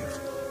gave.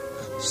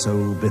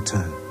 So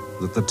bitter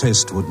that the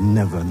taste would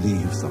never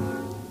leave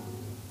them.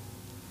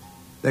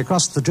 They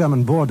crossed the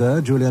German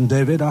border, Julie and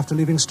David, after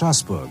leaving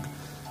Strasbourg.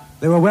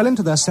 They were well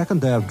into their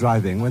second day of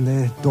driving when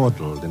they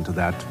dawdled into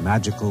that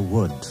magical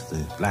wood,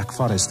 the Black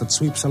Forest that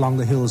sweeps along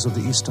the hills of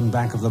the eastern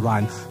bank of the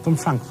Rhine from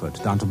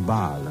Frankfurt down to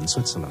Basel in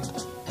Switzerland.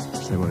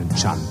 They were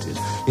enchanted,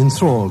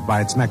 enthralled by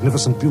its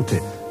magnificent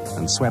beauty,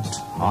 and swept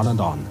on and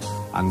on,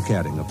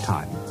 uncaring of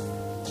time.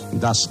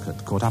 Dusk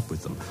had caught up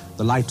with them.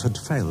 The light had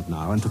failed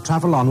now, and to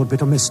travel on would be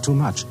to miss too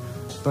much.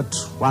 But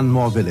one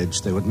more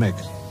village they would make.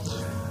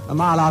 A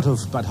mile out of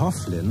Bad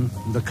Hoflin,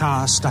 the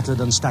car stuttered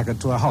and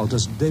staggered to a halt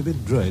as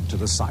David drew it to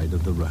the side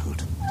of the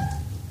road.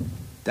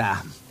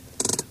 Damn.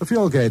 The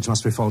fuel gauge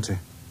must be faulty.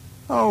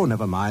 Oh,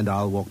 never mind.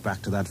 I'll walk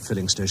back to that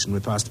filling station we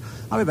passed.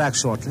 I'll be back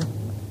shortly.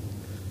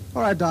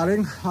 All right,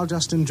 darling. I'll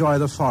just enjoy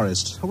the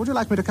forest. Or would you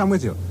like me to come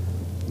with you?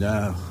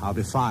 No, I'll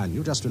be fine.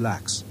 You just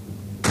relax.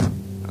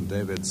 And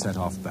David set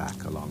off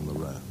back along the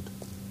road.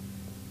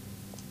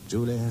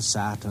 Julie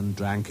sat and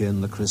drank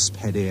in the crisp,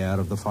 heady air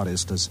of the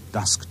forest as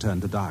dusk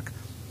turned to dark.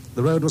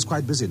 The road was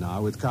quite busy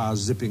now, with cars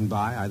zipping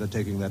by, either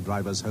taking their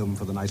drivers home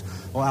for the night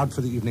or out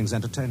for the evening's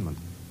entertainment.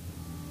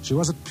 She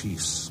was at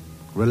peace,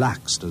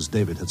 relaxed as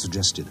David had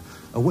suggested,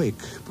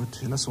 awake,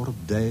 but in a sort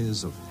of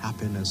daze of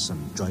happiness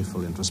and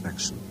joyful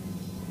introspection.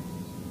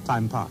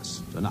 Time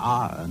passed, an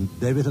hour, and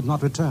David had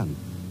not returned.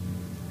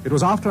 It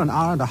was after an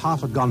hour and a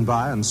half had gone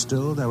by, and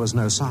still there was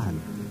no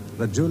sign,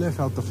 that Julia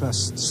felt the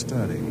first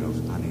stirring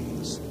of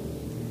unease.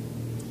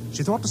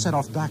 She thought to set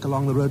off back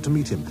along the road to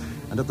meet him,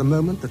 and at the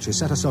moment that she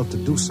set herself to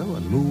do so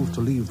and moved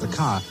to leave the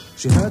car,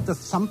 she heard the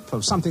thump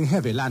of something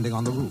heavy landing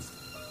on the roof.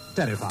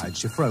 Terrified,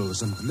 she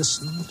froze and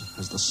listened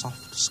as the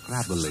soft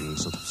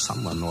scrabblings of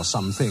someone or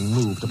something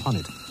moved upon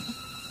it.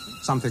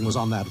 Something was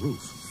on that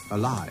roof,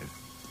 alive.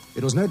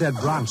 It was no dead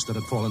branch that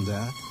had fallen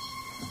there.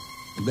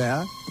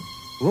 Bear?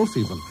 Wolf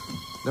even.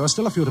 There were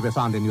still a few to be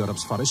found in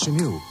Europe's forest, she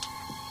knew.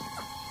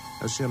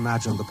 As she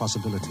imagined the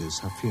possibilities,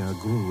 her fear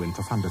grew in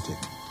profundity.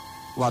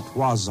 What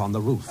was on the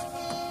roof?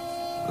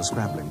 The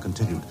scrabbling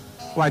continued.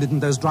 Why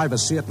didn't those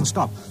drivers see it and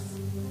stop?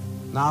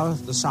 Now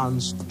the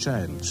sounds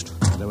changed.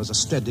 There was a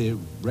steady,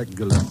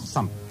 regular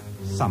thump,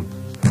 thump,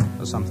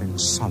 as something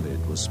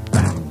solid was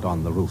banged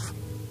on the roof.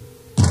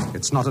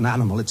 It's not an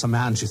animal, it's a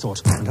man, she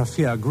thought, and her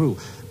fear grew.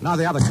 Now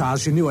the other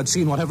cars she knew had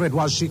seen whatever it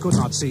was she could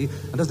not see,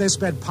 and as they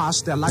sped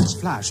past, their lights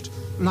flashed.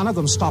 None of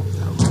them stopped,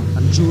 though,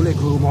 and Julie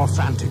grew more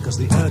frantic as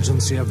the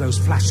urgency of those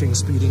flashing,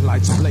 speeding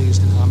lights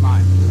blazed in her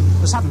mind.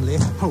 Suddenly,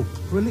 hope,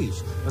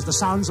 relief, as the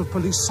sounds of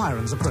police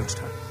sirens approached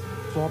her.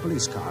 4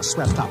 police cars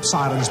swept up,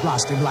 sirens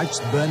blasting, lights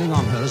burning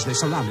on her as they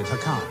surrounded her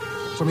car.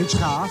 From each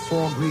car,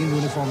 4 green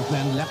uniformed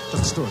men leapt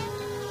and stood.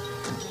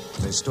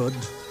 They stood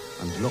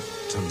and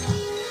looked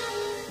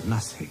and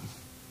nothing.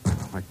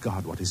 Oh, my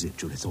God, what is it,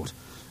 Julie thought.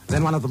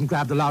 Then one of them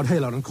grabbed a loud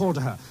hailer and called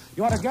to her.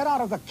 You ought to get out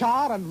of the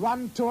car and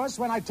run to us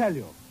when I tell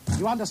you.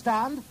 You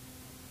understand?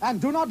 And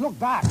do not look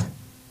back.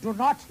 Do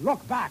not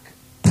look back.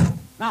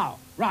 Now,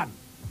 run.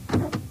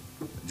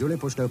 Julie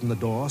pushed open the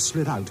door,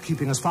 slid out,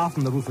 keeping as far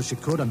from the roof as she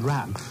could, and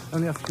ran.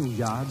 Only a few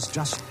yards,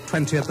 just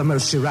 20 at the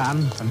most, she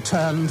ran, and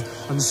turned,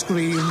 and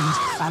screamed,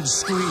 and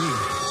screamed.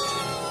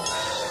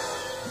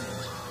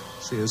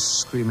 She is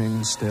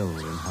screaming still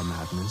in her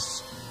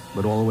madness,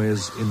 but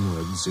always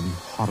inwards in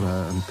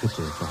horror and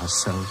pity for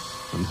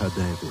herself and her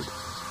David.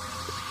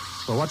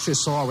 For what she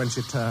saw when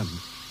she turned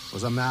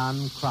was a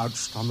man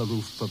crouched on the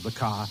roof of the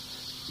car,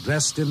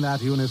 dressed in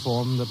that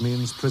uniform that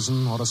means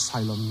prison or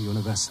asylum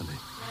universally.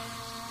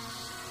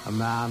 A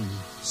man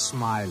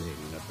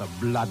smiling at the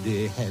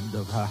bloody head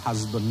of her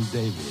husband,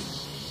 David,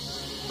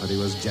 but he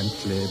was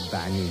gently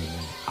banging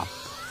up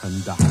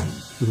and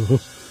down.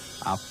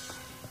 Up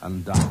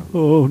and down.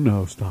 Oh,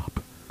 no, stop.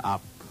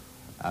 Up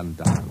and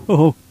down.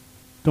 Oh,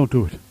 don't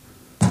do it.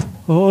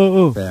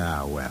 Oh.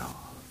 Farewell.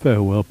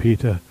 Farewell,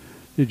 Peter.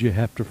 Did you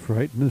have to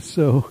frighten us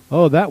so?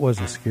 Oh, that was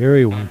a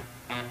scary one.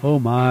 Oh,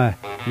 my.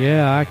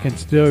 Yeah, I can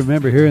still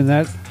remember hearing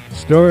that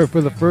story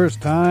for the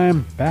first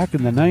time back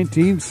in the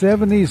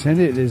 1970s,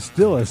 and it is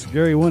still a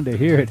scary one to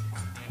hear it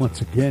once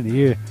again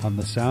here on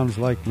the Sounds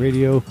Like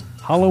Radio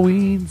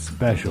Halloween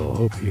Special.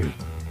 Hope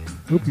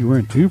you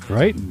weren't too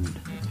frightened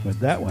with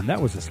that one.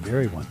 That was a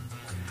scary one.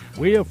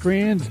 Well,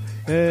 friends,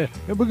 we're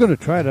going to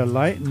try to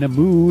lighten the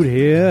mood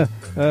here.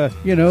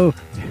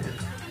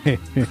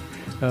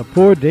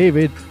 Poor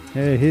David,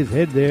 his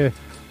head there.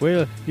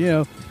 Well,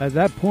 at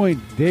that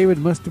point, David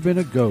must have been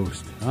a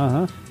ghost.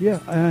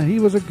 Yeah, he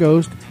was a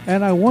ghost.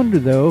 And I wonder,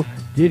 though,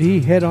 did he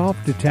head off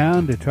to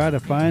town to try to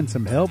find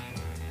some help?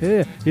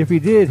 Yeah, if he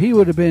did, he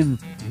would have been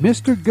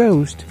Mr.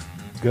 Ghost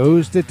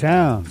Goes to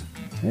Town.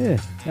 Yeah,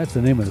 that's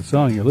the name of the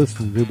song you're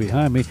listening to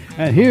behind me.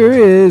 And here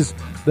is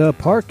the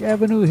Park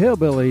Avenue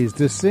Hillbillies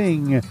to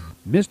sing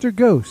Mr.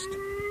 Ghost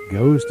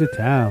Goes to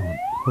Town.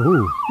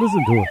 Oh,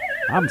 listen to it.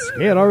 I'm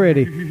scared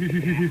already.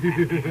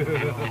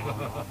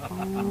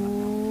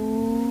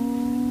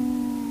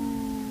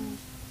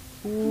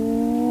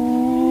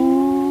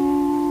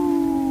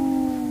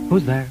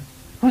 Who's there?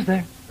 Who's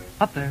there?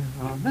 Up there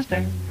on the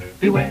stairs.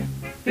 Beware,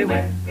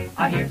 beware,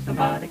 I hear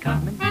somebody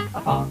coming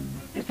upon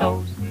his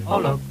toes. Oh,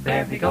 look,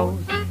 there he goes.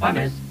 Why,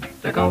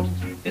 Mr. Ghost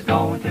is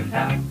going to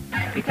town.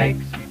 He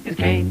takes his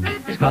cane,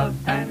 his gloves,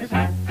 and his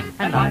hat,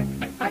 and like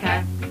a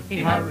cat, he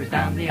hurries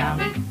down the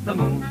alley. The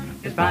moon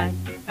is bright,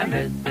 and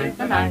this is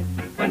the night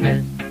when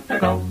Mr.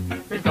 Ghost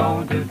is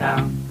going to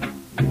town.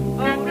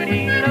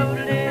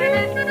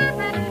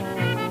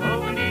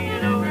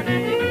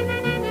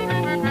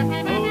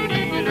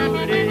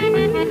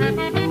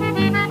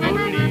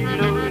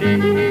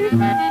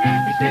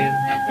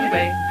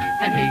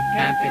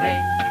 Can't be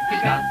late,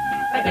 he's got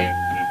a date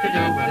to do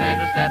a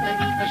little stepping,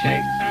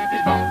 shakes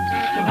his bones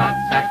to hot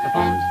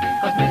saxophones,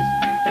 'cause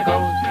Mr.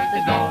 Ghost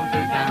is going to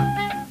town.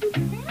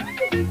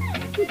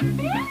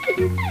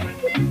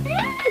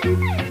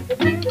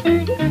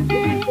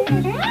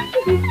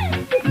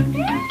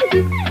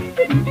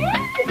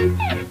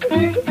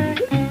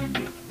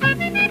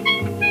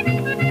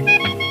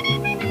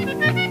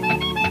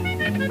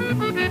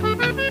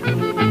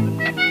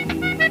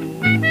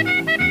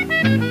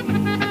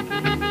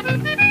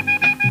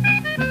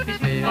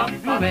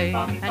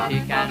 And he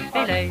can't be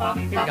late.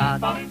 He's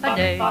got a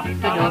day to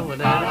do a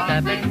little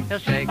stepping. He'll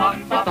shake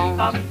his bones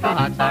to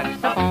hot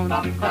saxophones,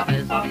 'cause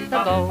Mr.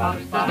 a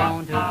ghost is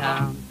going to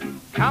town.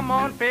 Come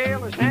on,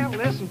 fellas, now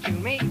listen to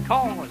me,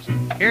 cause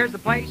here's the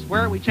place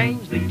where we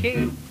change the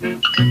key.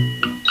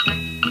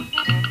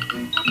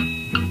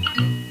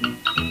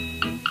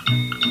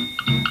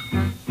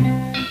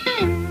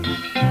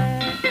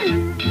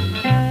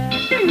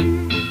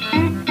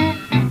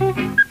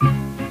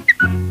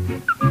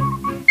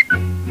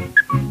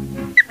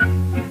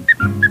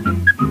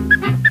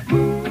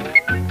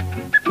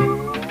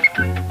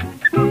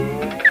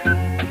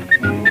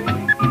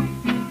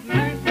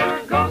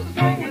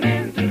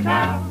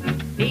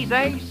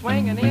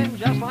 Swinging in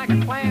just like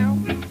a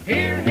clown.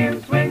 Hear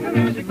him swing the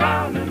music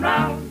round and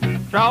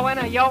round. Throwing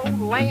a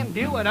yodel and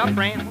do it up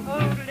round.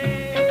 Oh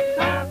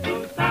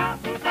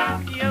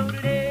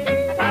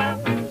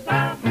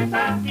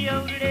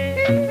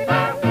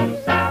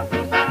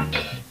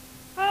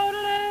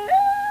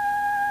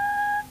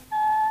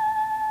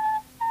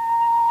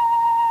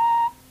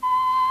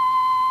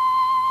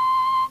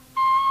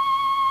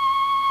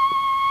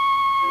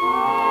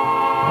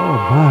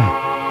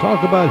my,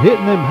 talk about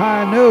hitting them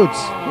high notes.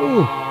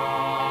 Ooh.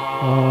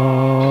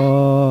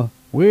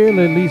 Well,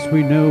 at least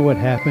we know what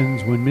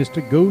happens when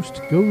Mr.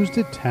 Ghost goes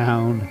to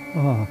town.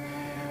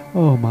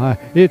 Oh my,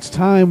 it's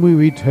time we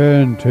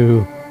return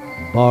to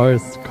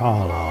Boris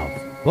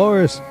Karloff.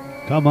 Boris,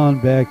 come on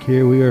back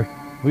here.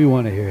 We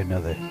want to hear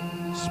another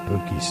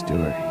spooky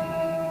story.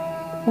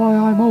 Why,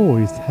 I'm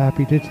always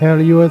happy to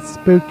tell you a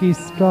spooky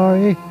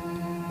story.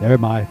 They're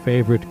my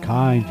favorite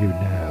kind, you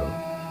know.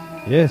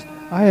 Yes,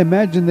 I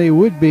imagine they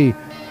would be.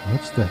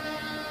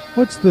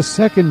 What's the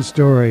second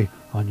story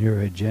on your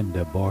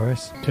agenda,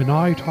 Boris?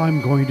 Tonight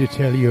I'm going to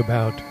tell you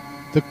about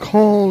The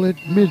Call at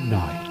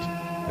Midnight.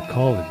 The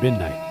Call at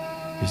Midnight.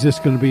 Is this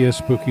going to be a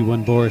spooky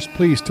one, Boris?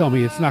 Please tell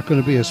me it's not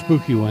going to be a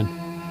spooky one.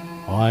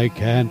 I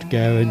can't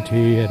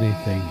guarantee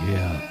anything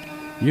here.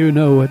 You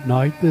know what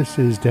night this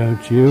is,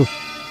 don't you?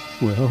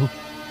 Well,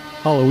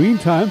 Halloween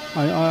time.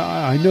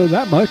 I know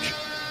that much.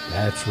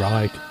 That's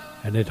right.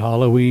 And at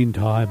Halloween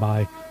time,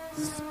 I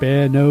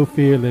spare no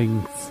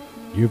feelings.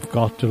 You've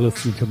got to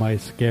listen to my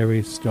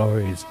scary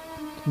stories.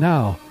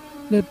 Now,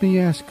 let me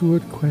ask you a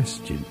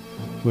question.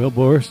 Well,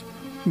 Boris,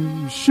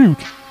 shoot.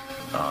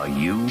 Are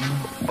you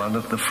one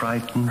of the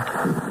frightened?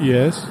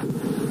 Yes.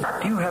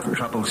 Do you have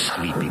trouble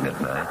sleeping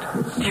at night?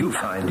 Do you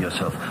find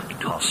yourself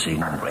tossing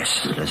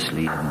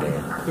restlessly in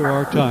bed? There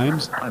are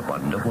times. I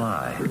wonder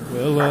why.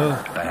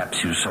 Well,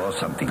 Perhaps you saw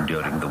something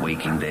during the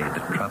waking day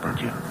that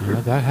troubled you.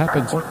 Yeah, that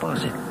happens. What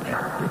was it?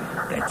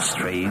 That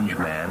strange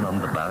man on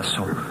the bus,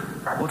 or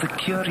the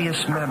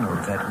curious manner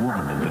of that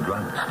woman in the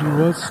drugstore? It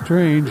was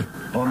strange.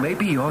 Or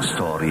maybe your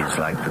story is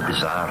like the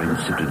bizarre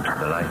incident in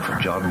the life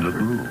of John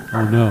LeGroux.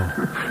 Oh, no.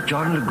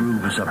 John LeGroux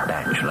was a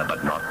bachelor,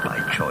 but not by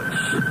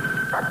choice.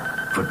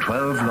 For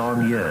 12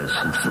 long years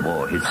since the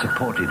war, he'd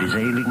supported his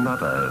ailing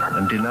mother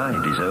and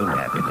denied his own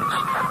happiness.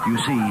 You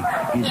see,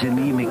 his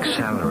anemic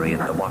salary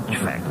at the watch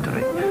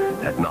factory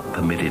had not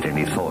permitted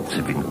any thoughts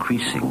of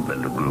increasing the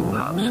LeGroux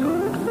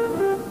household.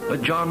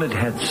 But John had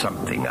had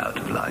something out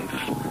of life.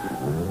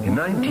 In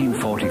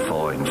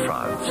 1944 in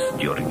France,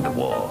 during the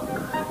war,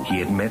 he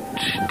had met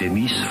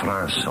Denise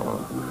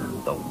Franson,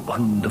 the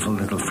wonderful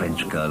little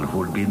French girl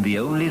who had been the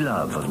only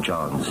love of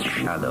John's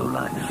shallow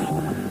life.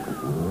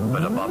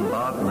 But a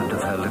bombardment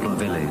of her little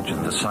village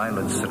and the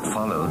silence that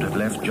followed had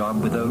left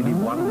John with only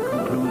one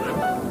conclusion.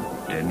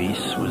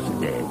 Denise was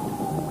dead.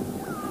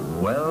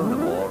 Well, the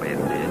war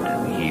ended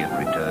and he had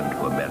returned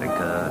to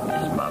America and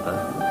his mother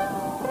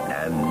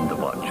and the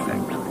watch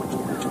factory.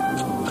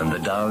 And the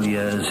dull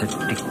years had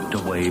ticked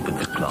away with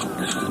the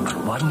clocks. But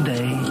one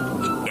day,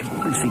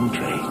 everything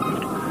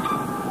changed.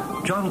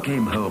 John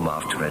came home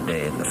after a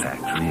day at the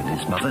factory, and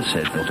his mother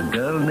said that a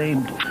girl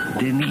named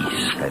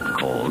Denise had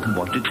called and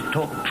wanted to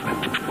talk to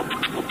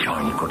him.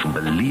 John couldn't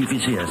believe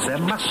his ears. There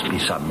must be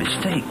some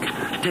mistake.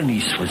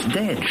 Denise was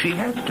dead. She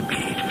had to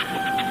be.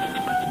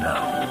 But no.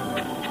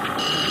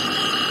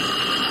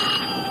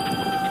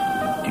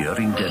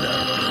 During dinner,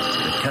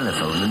 the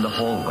telephone in the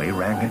hallway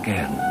rang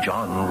again.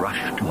 John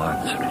rushed to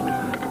answer it.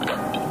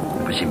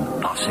 It was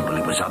impossible.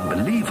 It was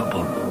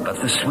unbelievable. But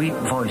the sweet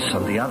voice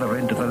on the other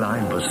end of the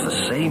line was the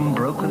same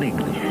broken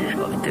English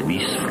of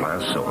Denise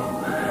Franson.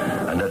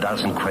 And a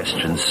dozen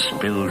questions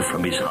spilled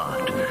from his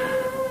heart.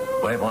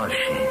 Where was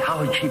she?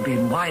 How had she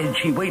been? Why had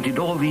she waited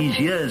all these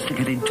years to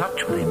get in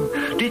touch with him?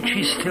 Did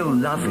she still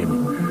love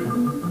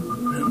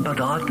him? But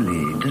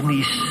oddly,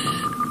 Denise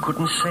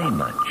couldn't say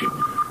much.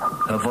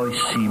 Her voice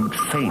seemed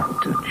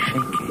faint and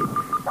shaky.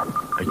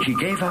 But she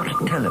gave out a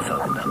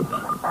telephone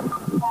number.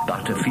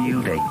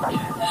 Butterfield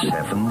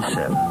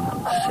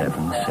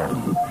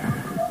 87777.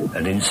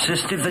 And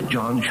insisted that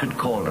John should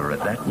call her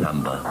at that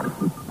number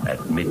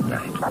at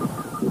midnight.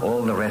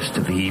 All the rest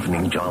of the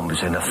evening, John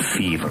was in a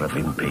fever of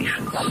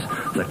impatience.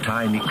 The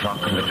tiny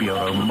clock on the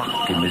bureau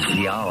mocked him as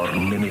the hour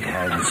and minute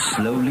hands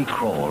slowly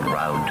crawled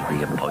round to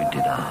the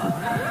appointed hour.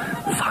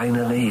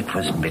 Finally, it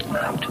was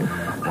midnight,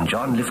 and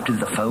John lifted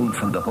the phone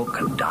from the hook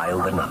and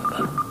dialed the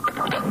number.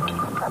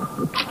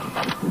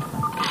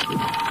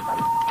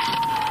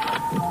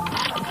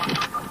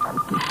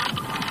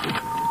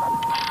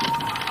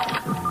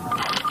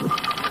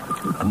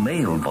 A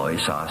male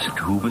voice asked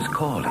who was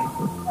calling.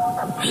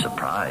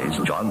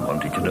 Surprised, John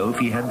wanted to know if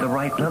he had the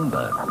right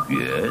number.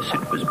 Yes,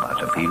 it was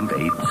Butterfield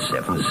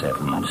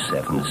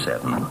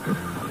 87777.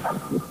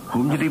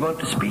 Whom did he want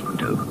to speak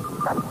to?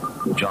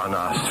 John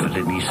asked for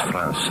Denise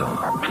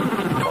Francois.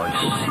 The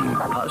voice seemed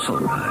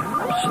puzzled.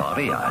 I'm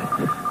sorry, I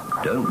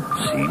don't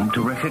seem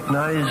to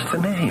recognize the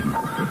name.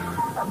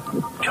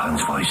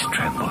 John's voice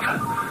trembled.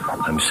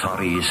 I'm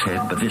sorry, he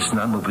said, but this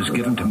number was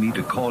given to me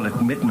to call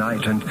at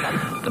midnight, and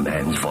the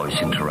man's voice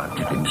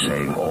interrupted him,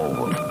 saying,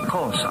 "Oh, of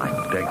course, I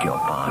beg your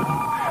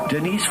pardon.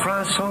 Denise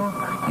Francois?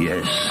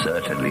 Yes,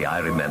 certainly, I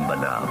remember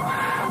now.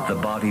 The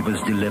body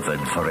was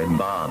delivered for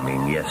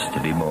embalming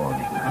yesterday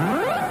morning.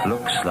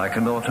 Looks like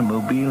an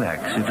automobile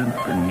accident,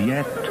 and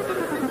yet,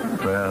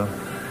 well,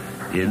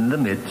 in the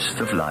midst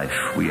of life,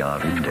 we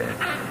are in death."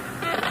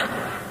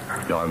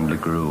 John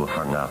LeGroux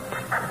hung up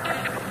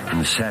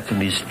and sat in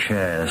his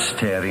chair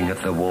staring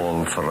at the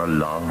wall for a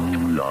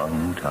long,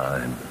 long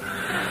time.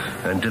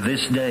 And to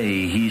this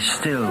day, he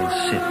still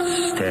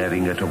sits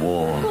staring at a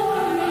wall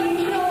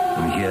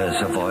and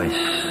hears a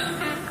voice,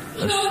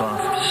 a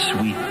soft,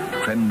 sweet,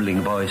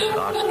 trembling voice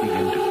asking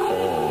him to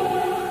call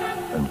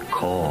and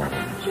call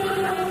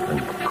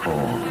and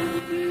call.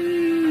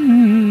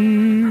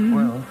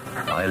 Well,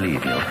 I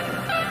leave you.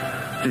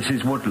 This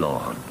is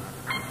Woodlawn.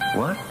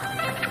 What?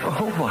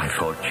 Oh, I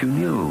thought you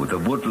knew. The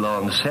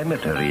Woodlawn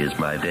Cemetery is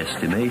my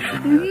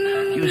destination.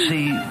 You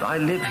see, I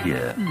live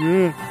here.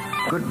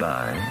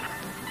 Goodbye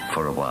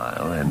for a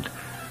while, and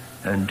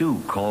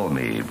do call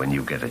me when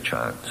you get a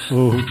chance.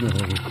 Oh, no.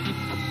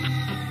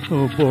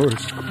 Oh,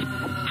 Boris,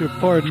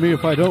 pardon me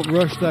if I don't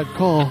rush that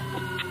call.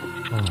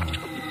 Oh,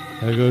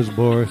 there goes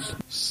Boris,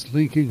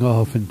 slinking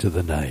off into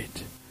the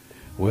night.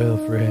 Well,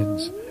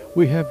 friends,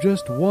 we have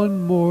just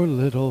one more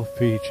little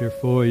feature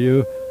for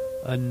you.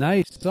 A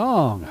nice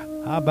song.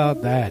 How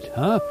about that,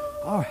 huh?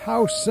 Our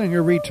house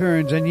singer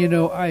returns, and you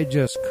know, I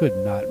just could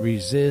not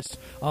resist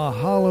a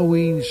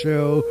Halloween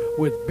show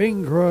with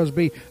Bing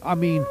Crosby. I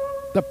mean,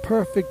 the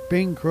perfect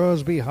Bing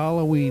Crosby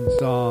Halloween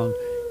song.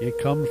 It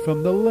comes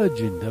from the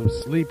legend of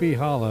Sleepy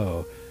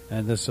Hollow.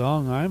 And the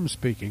song I'm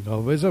speaking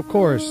of is, of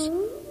course,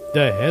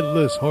 The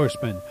Headless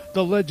Horseman,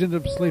 The Legend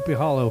of Sleepy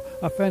Hollow,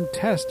 a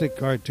fantastic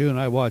cartoon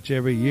I watch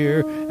every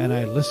year, and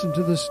I listen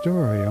to the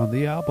story on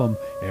the album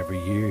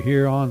every year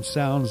here on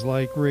Sounds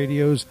Like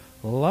Radio's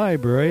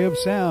Library of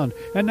Sound.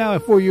 And now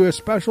for you a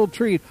special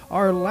treat,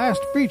 our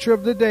last feature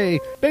of the day,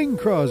 Bing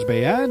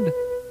Crosby and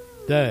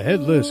The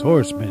Headless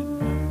Horseman.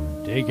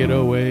 Take it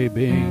away,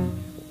 Bing.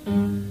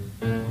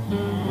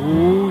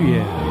 Oh,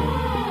 yeah.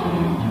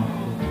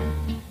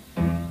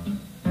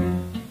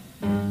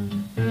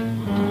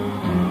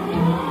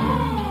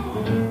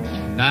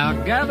 Now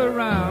gather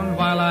round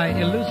while I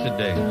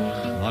elucidate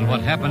on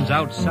what happens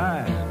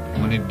outside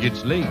when it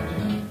gets late.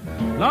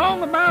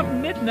 Long about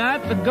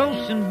midnight, the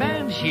ghosts and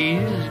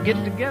banshees get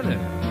together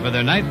for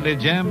their nightly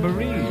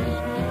jamborees.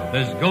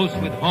 There's ghosts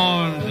with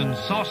horns and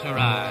saucer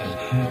eyes,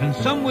 and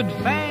some with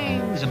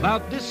fangs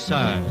about this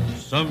size.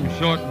 Some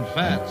short and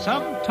fat,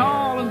 some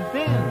tall and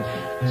thin.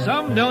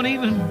 Some don't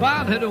even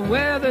bother to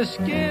wear their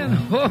skin.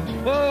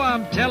 Oh,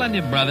 I'm telling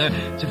you, brother,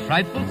 it's a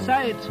frightful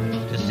sight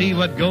to see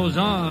what goes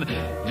on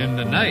in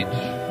the night.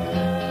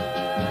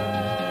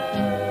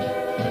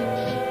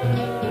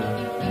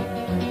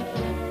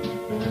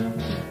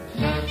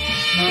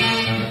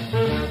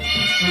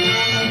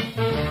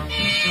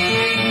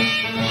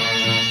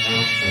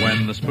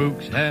 When the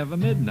spooks have a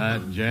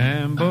midnight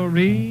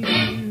jamboree,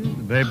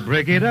 they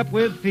break it up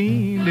with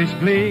fiendish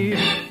glee.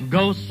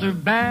 Ghosts are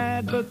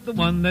bad, but the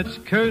one that's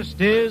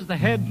cursed is the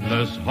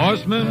Headless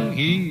Horseman.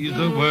 He's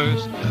the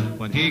worst.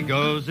 When he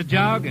goes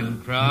a-jogging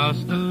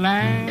across the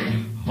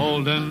land,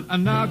 holding a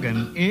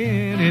noggin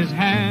in his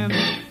hand,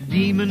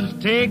 demons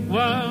take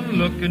one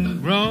look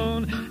and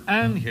groan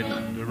and hit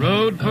the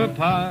road for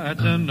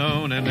parts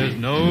unknown. And there's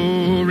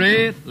no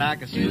wraith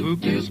like a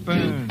spook to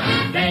spurn.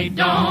 They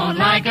don't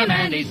like him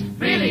and he's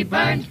really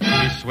burnt.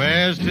 He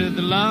swears to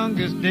the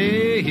longest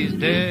day he's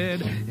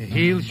dead,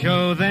 he'll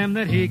show them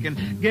that he can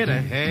get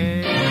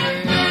ahead.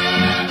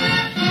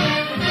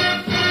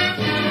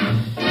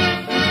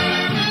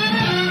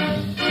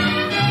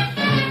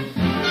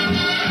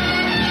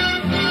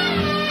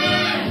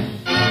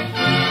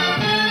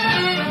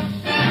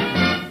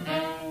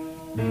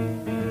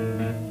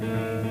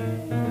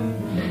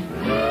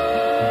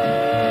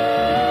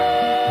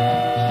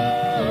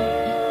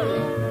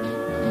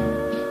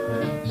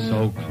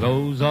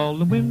 Close all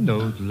the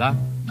windows, lock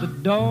the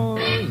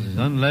doors.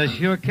 Unless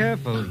you're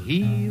careful,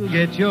 he'll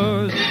get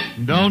yours.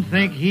 Don't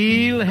think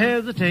he'll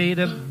hesitate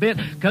a bit,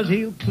 'cause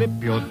he'll clip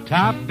your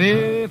top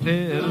if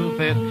it'll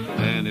fit.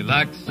 And he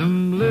likes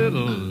them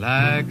little,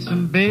 likes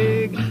them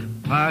big,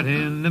 part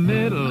in the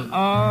middle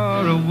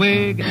or a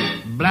wig,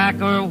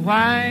 black or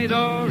white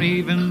or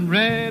even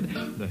red.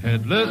 The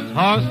Headless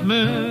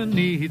Horseman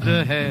needs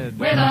a head.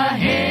 With a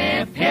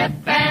hip, hip,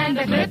 and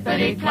a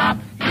clippity-clop,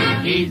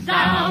 he's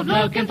out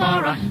looking for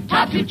a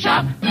top to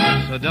chop.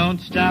 So don't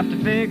stop to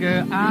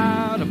figure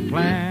out a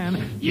plan.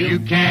 You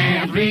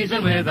can't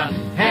reason with a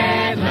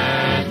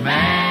headless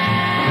man.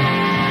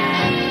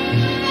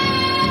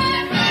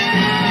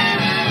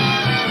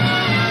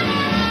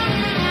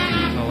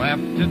 Oh,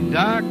 after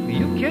dark,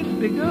 you kids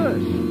be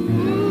good.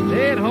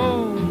 Stay at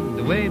home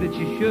the way that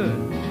you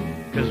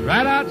should. 'Cause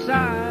right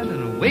outside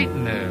and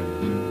waiting there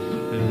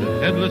is the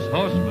headless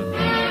horseman.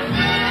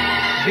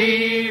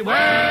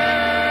 Beware!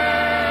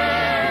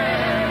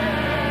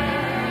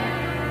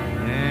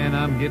 And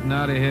I'm getting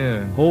out of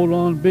here. Hold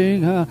on,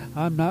 Bing.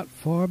 I'm not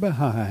far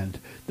behind.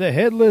 The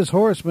Headless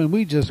Horseman,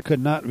 we just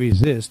could not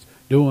resist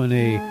doing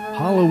a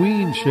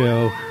Halloween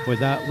show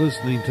without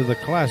listening to the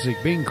classic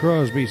Bing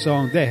Crosby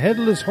song, The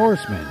Headless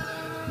Horseman,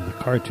 and the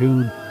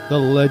cartoon, The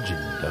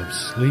Legend of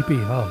Sleepy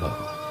Hollow.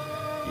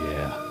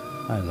 Yeah,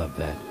 I love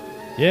that.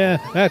 Yeah,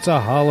 it's a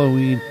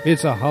Halloween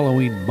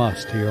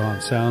must here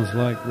on Sounds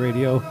Like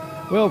Radio.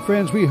 Well,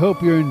 friends, we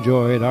hope you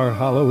enjoyed our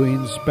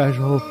Halloween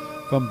special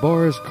from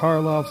Boris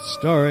Karloff's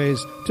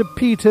stories to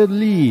Peter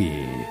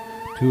Lee,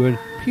 to a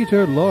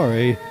Peter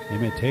Lorre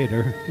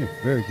imitator,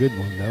 very good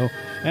one though,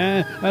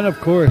 and of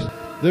course,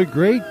 the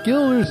Great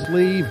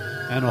Gildersleeve,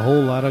 and a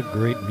whole lot of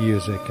great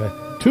music.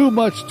 Too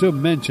much to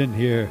mention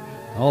here.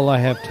 All I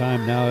have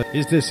time now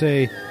is to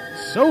say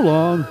so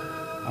long.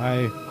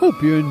 I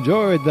hope you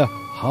enjoyed the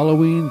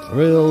Halloween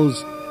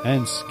thrills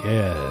and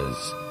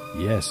scares.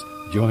 Yes,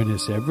 join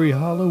us every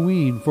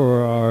Halloween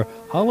for our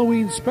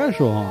Halloween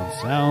special on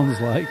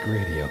Sounds Like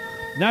Radio.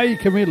 Now you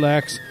can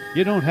relax.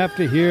 You don't have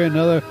to hear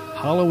another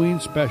Halloween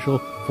special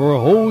for a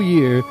whole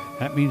year.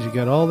 That means you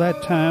got all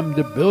that time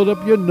to build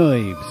up your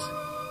nerves.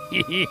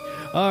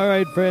 All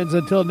right, friends,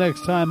 until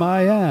next time,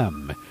 I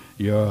am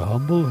your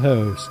humble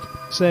host,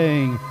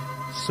 saying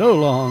so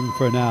long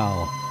for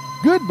now.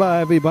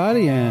 Goodbye,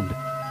 everybody, and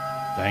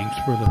thanks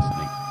for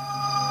listening.